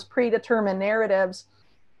receptive to those predetermined narratives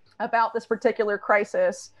about this particular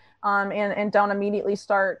crisis, and don't immediately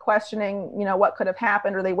start questioning, what could have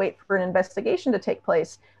happened, or they wait for an investigation to take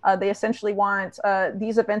place. They essentially want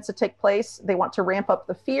these events to take place. They want to ramp up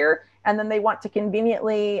the fear, and then they want to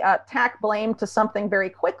conveniently tack blame to something very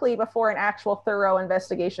quickly before an actual thorough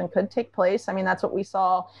investigation could take place. I mean, that's what we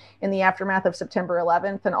saw in the aftermath of September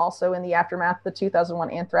 11th, and also in the aftermath of the 2001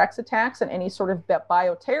 anthrax attacks, and any sort of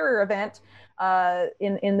bioterror event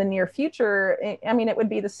in the near future. I mean, it would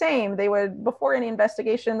be the same. They would, before any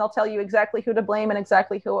investigation, they'll tell you exactly who to blame and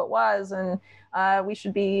exactly who it was. And we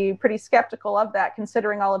should be pretty skeptical of that,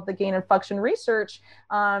 considering all of the gain of function research.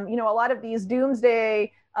 A lot of these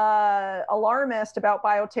doomsday alarmists about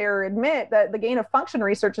bioterror admit that the gain of function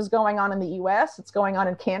research is going on in the US, it's going on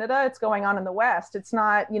in Canada, it's going on in the West. It's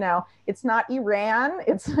not, it's not Iran,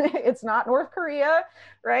 it's not North Korea,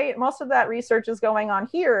 right? Most of that research is going on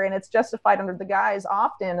here, and it's justified under the guise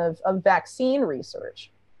often of vaccine research.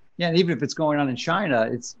 Yeah, and even if it's going on in China,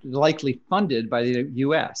 it's likely funded by the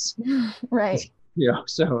US. Right.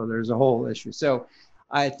 So there's a whole issue. So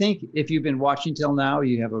I think if you've been watching till now,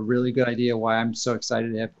 you have a really good idea why I'm so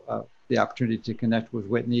excited to have the opportunity to connect with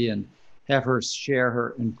Whitney and have her share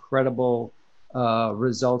her incredible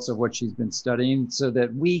results of what she's been studying, so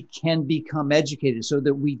that we can become educated, so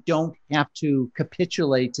that we don't have to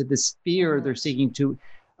capitulate to this fear they're seeking to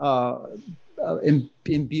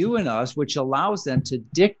imbue in us, which allows them to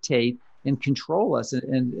dictate and control us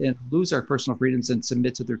and lose our personal freedoms and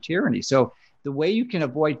submit to their tyranny. So the way you can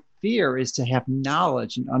avoid fear is to have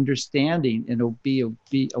knowledge and understanding and be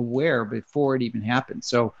aware before it even happens.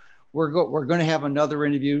 So we're going to have another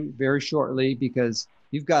interview very shortly, because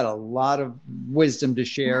you've got a lot of wisdom to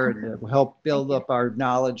share and to help build up our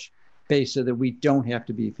knowledge base so that we don't have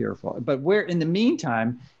to be fearful. But in the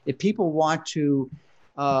meantime, if people want to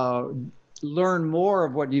learn more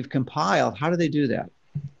of what you've compiled, how do they do that?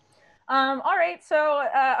 All right. So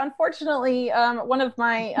unfortunately, one of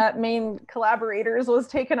my main collaborators was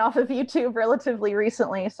taken off of YouTube relatively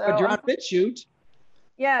recently. So but you're on BitChute.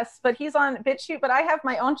 Yes, but he's on BitChute. But I have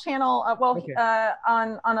my own channel.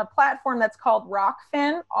 On a platform that's called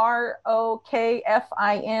Rokfin, ROKFIN.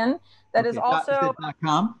 That is also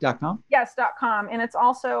 .com. Yes, .com, and it's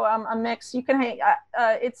also a mix. You can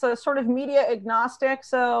it's a sort of media agnostic.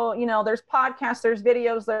 So there's podcasts, there's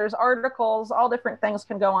videos, there's articles, all different things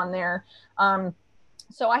can go on there.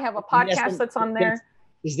 So I have a podcast that's on there.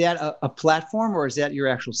 Is that a platform, or is that your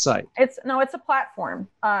actual site? It's a platform.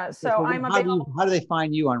 So I'm available. How do they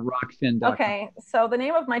find you on Rokfin.com? Okay, so the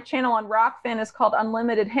name of my channel on Rokfin is called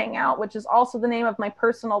Unlimited Hangout, which is also the name of my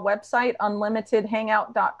personal website,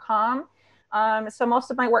 unlimitedhangout.com. So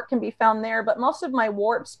most of my work can be found there, but most of my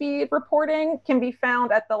warp speed reporting can be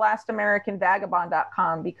found at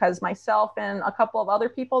thelast-american-vagabond.com, because myself and a couple of other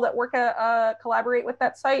people that collaborate with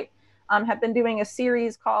that site have been doing a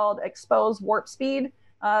series called Expose Warp Speed.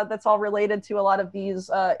 That's all related to a lot of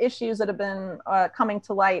these issues that have been coming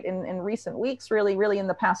to light in recent weeks, really in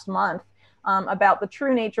the past month, about the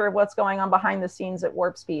true nature of what's going on behind the scenes at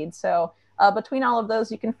Warp Speed. So between all of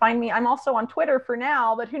those, you can find me. I'm also on Twitter for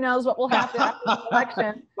now, but who knows what will happen after the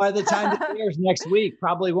election. By the time this airs next week,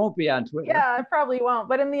 probably won't be on Twitter. Yeah, I probably won't.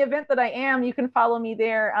 But in the event that I am, you can follow me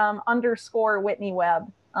there, _ Whitney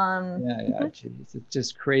Webb. Geez, it's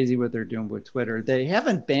just crazy what they're doing with Twitter. They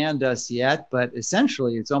haven't banned us yet, but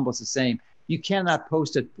essentially it's almost the same. you cannot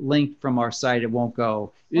post a link from our site. It won't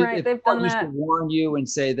go. Right. They've done that. To warn you and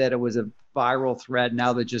say that it was a viral thread.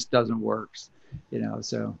 Now that just doesn't work,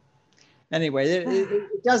 so anyway,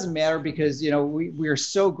 it doesn't matter because, we are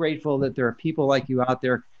so grateful that there are people like you out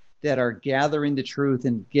there that are gathering the truth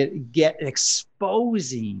and get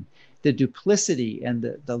exposing the duplicity and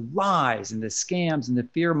the lies and the scams and the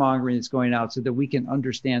fear mongering that's going out, so that we can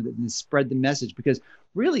understand it and spread the message. Because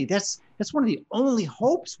really, that's one of the only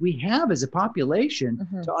hopes we have as a population,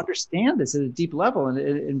 to understand this at a deep level.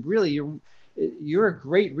 And really, you're a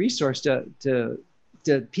great resource to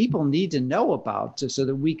people need to know about, so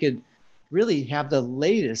that we could really have the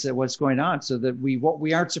latest at what's going on, so that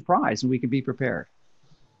we aren't surprised and we can be prepared.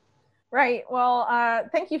 Right. Well,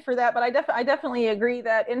 thank you for that. But I definitely agree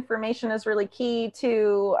that information is really key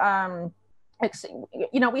to,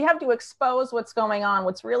 we have to expose what's going on,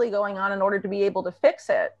 what's really going on, in order to be able to fix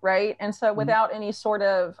it. Right. And so without any sort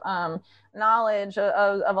of knowledge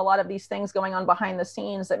of a lot of these things going on behind the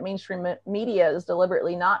scenes that mainstream media is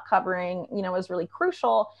deliberately not covering, is really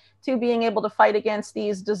crucial to being able to fight against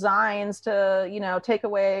these designs to, take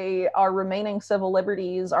away our remaining civil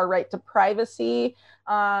liberties, our right to privacy.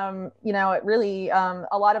 It really,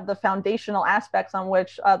 a lot of the foundational aspects on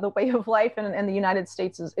which the way of life in the United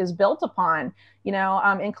States is built upon,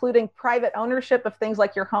 including private ownership of things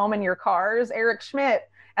like your home and your cars. Eric Schmidt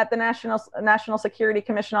at the National Security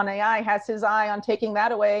Commission on AI has his eye on taking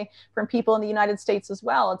that away from people in the United States as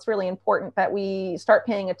well. It's really important that we start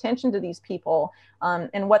paying attention to these people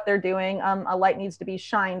and what they're doing. A light needs to be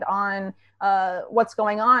shined on what's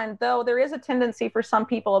going on, though there is a tendency for some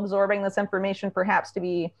people absorbing this information perhaps to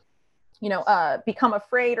be, become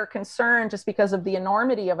afraid or concerned just because of the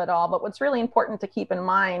enormity of it all. But what's really important to keep in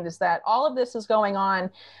mind is that all of this is going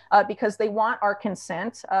on because they want our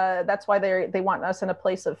consent. That's why they want us in a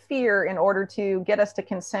place of fear in order to get us to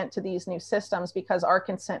consent to these new systems, because our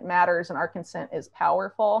consent matters and our consent is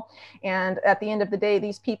powerful. And at the end of the day,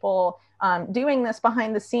 these people doing this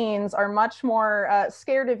behind the scenes are much more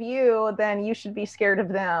scared of you than you should be scared of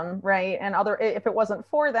them, right? And if it wasn't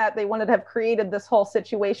for that, they wouldn't have created this whole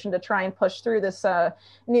situation to try and push through this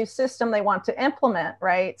new system they want to implement,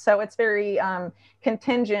 right? So it's very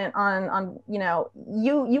contingent on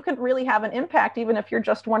you can really have an impact even if you're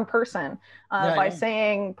just one person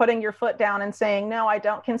putting your foot down and saying, no, I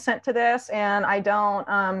don't consent to this, and I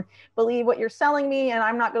don't believe what you're selling me, and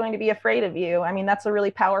I'm not going to be afraid of you. I mean, that's a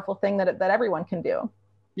really powerful thing that everyone can do.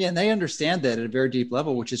 Yeah, and they understand that at a very deep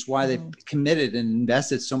level, which is why they've committed and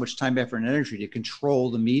invested so much time, effort, and energy to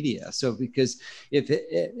control the media. So because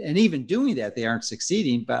and even doing that, they aren't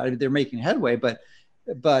succeeding, but they're making headway. But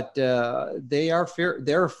they're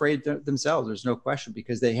afraid themselves. There's no question,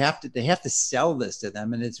 because they have to sell this to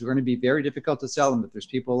them, and it's going to be very difficult to sell them if there's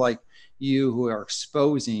people like you who are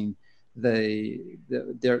exposing the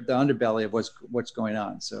underbelly of what's going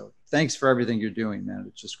on. So thanks for everything you're doing, man.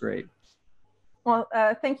 It's just great. Well,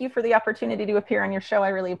 thank you for the opportunity to appear on your show. I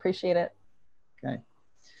really appreciate it. Okay.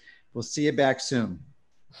 We'll see you back soon.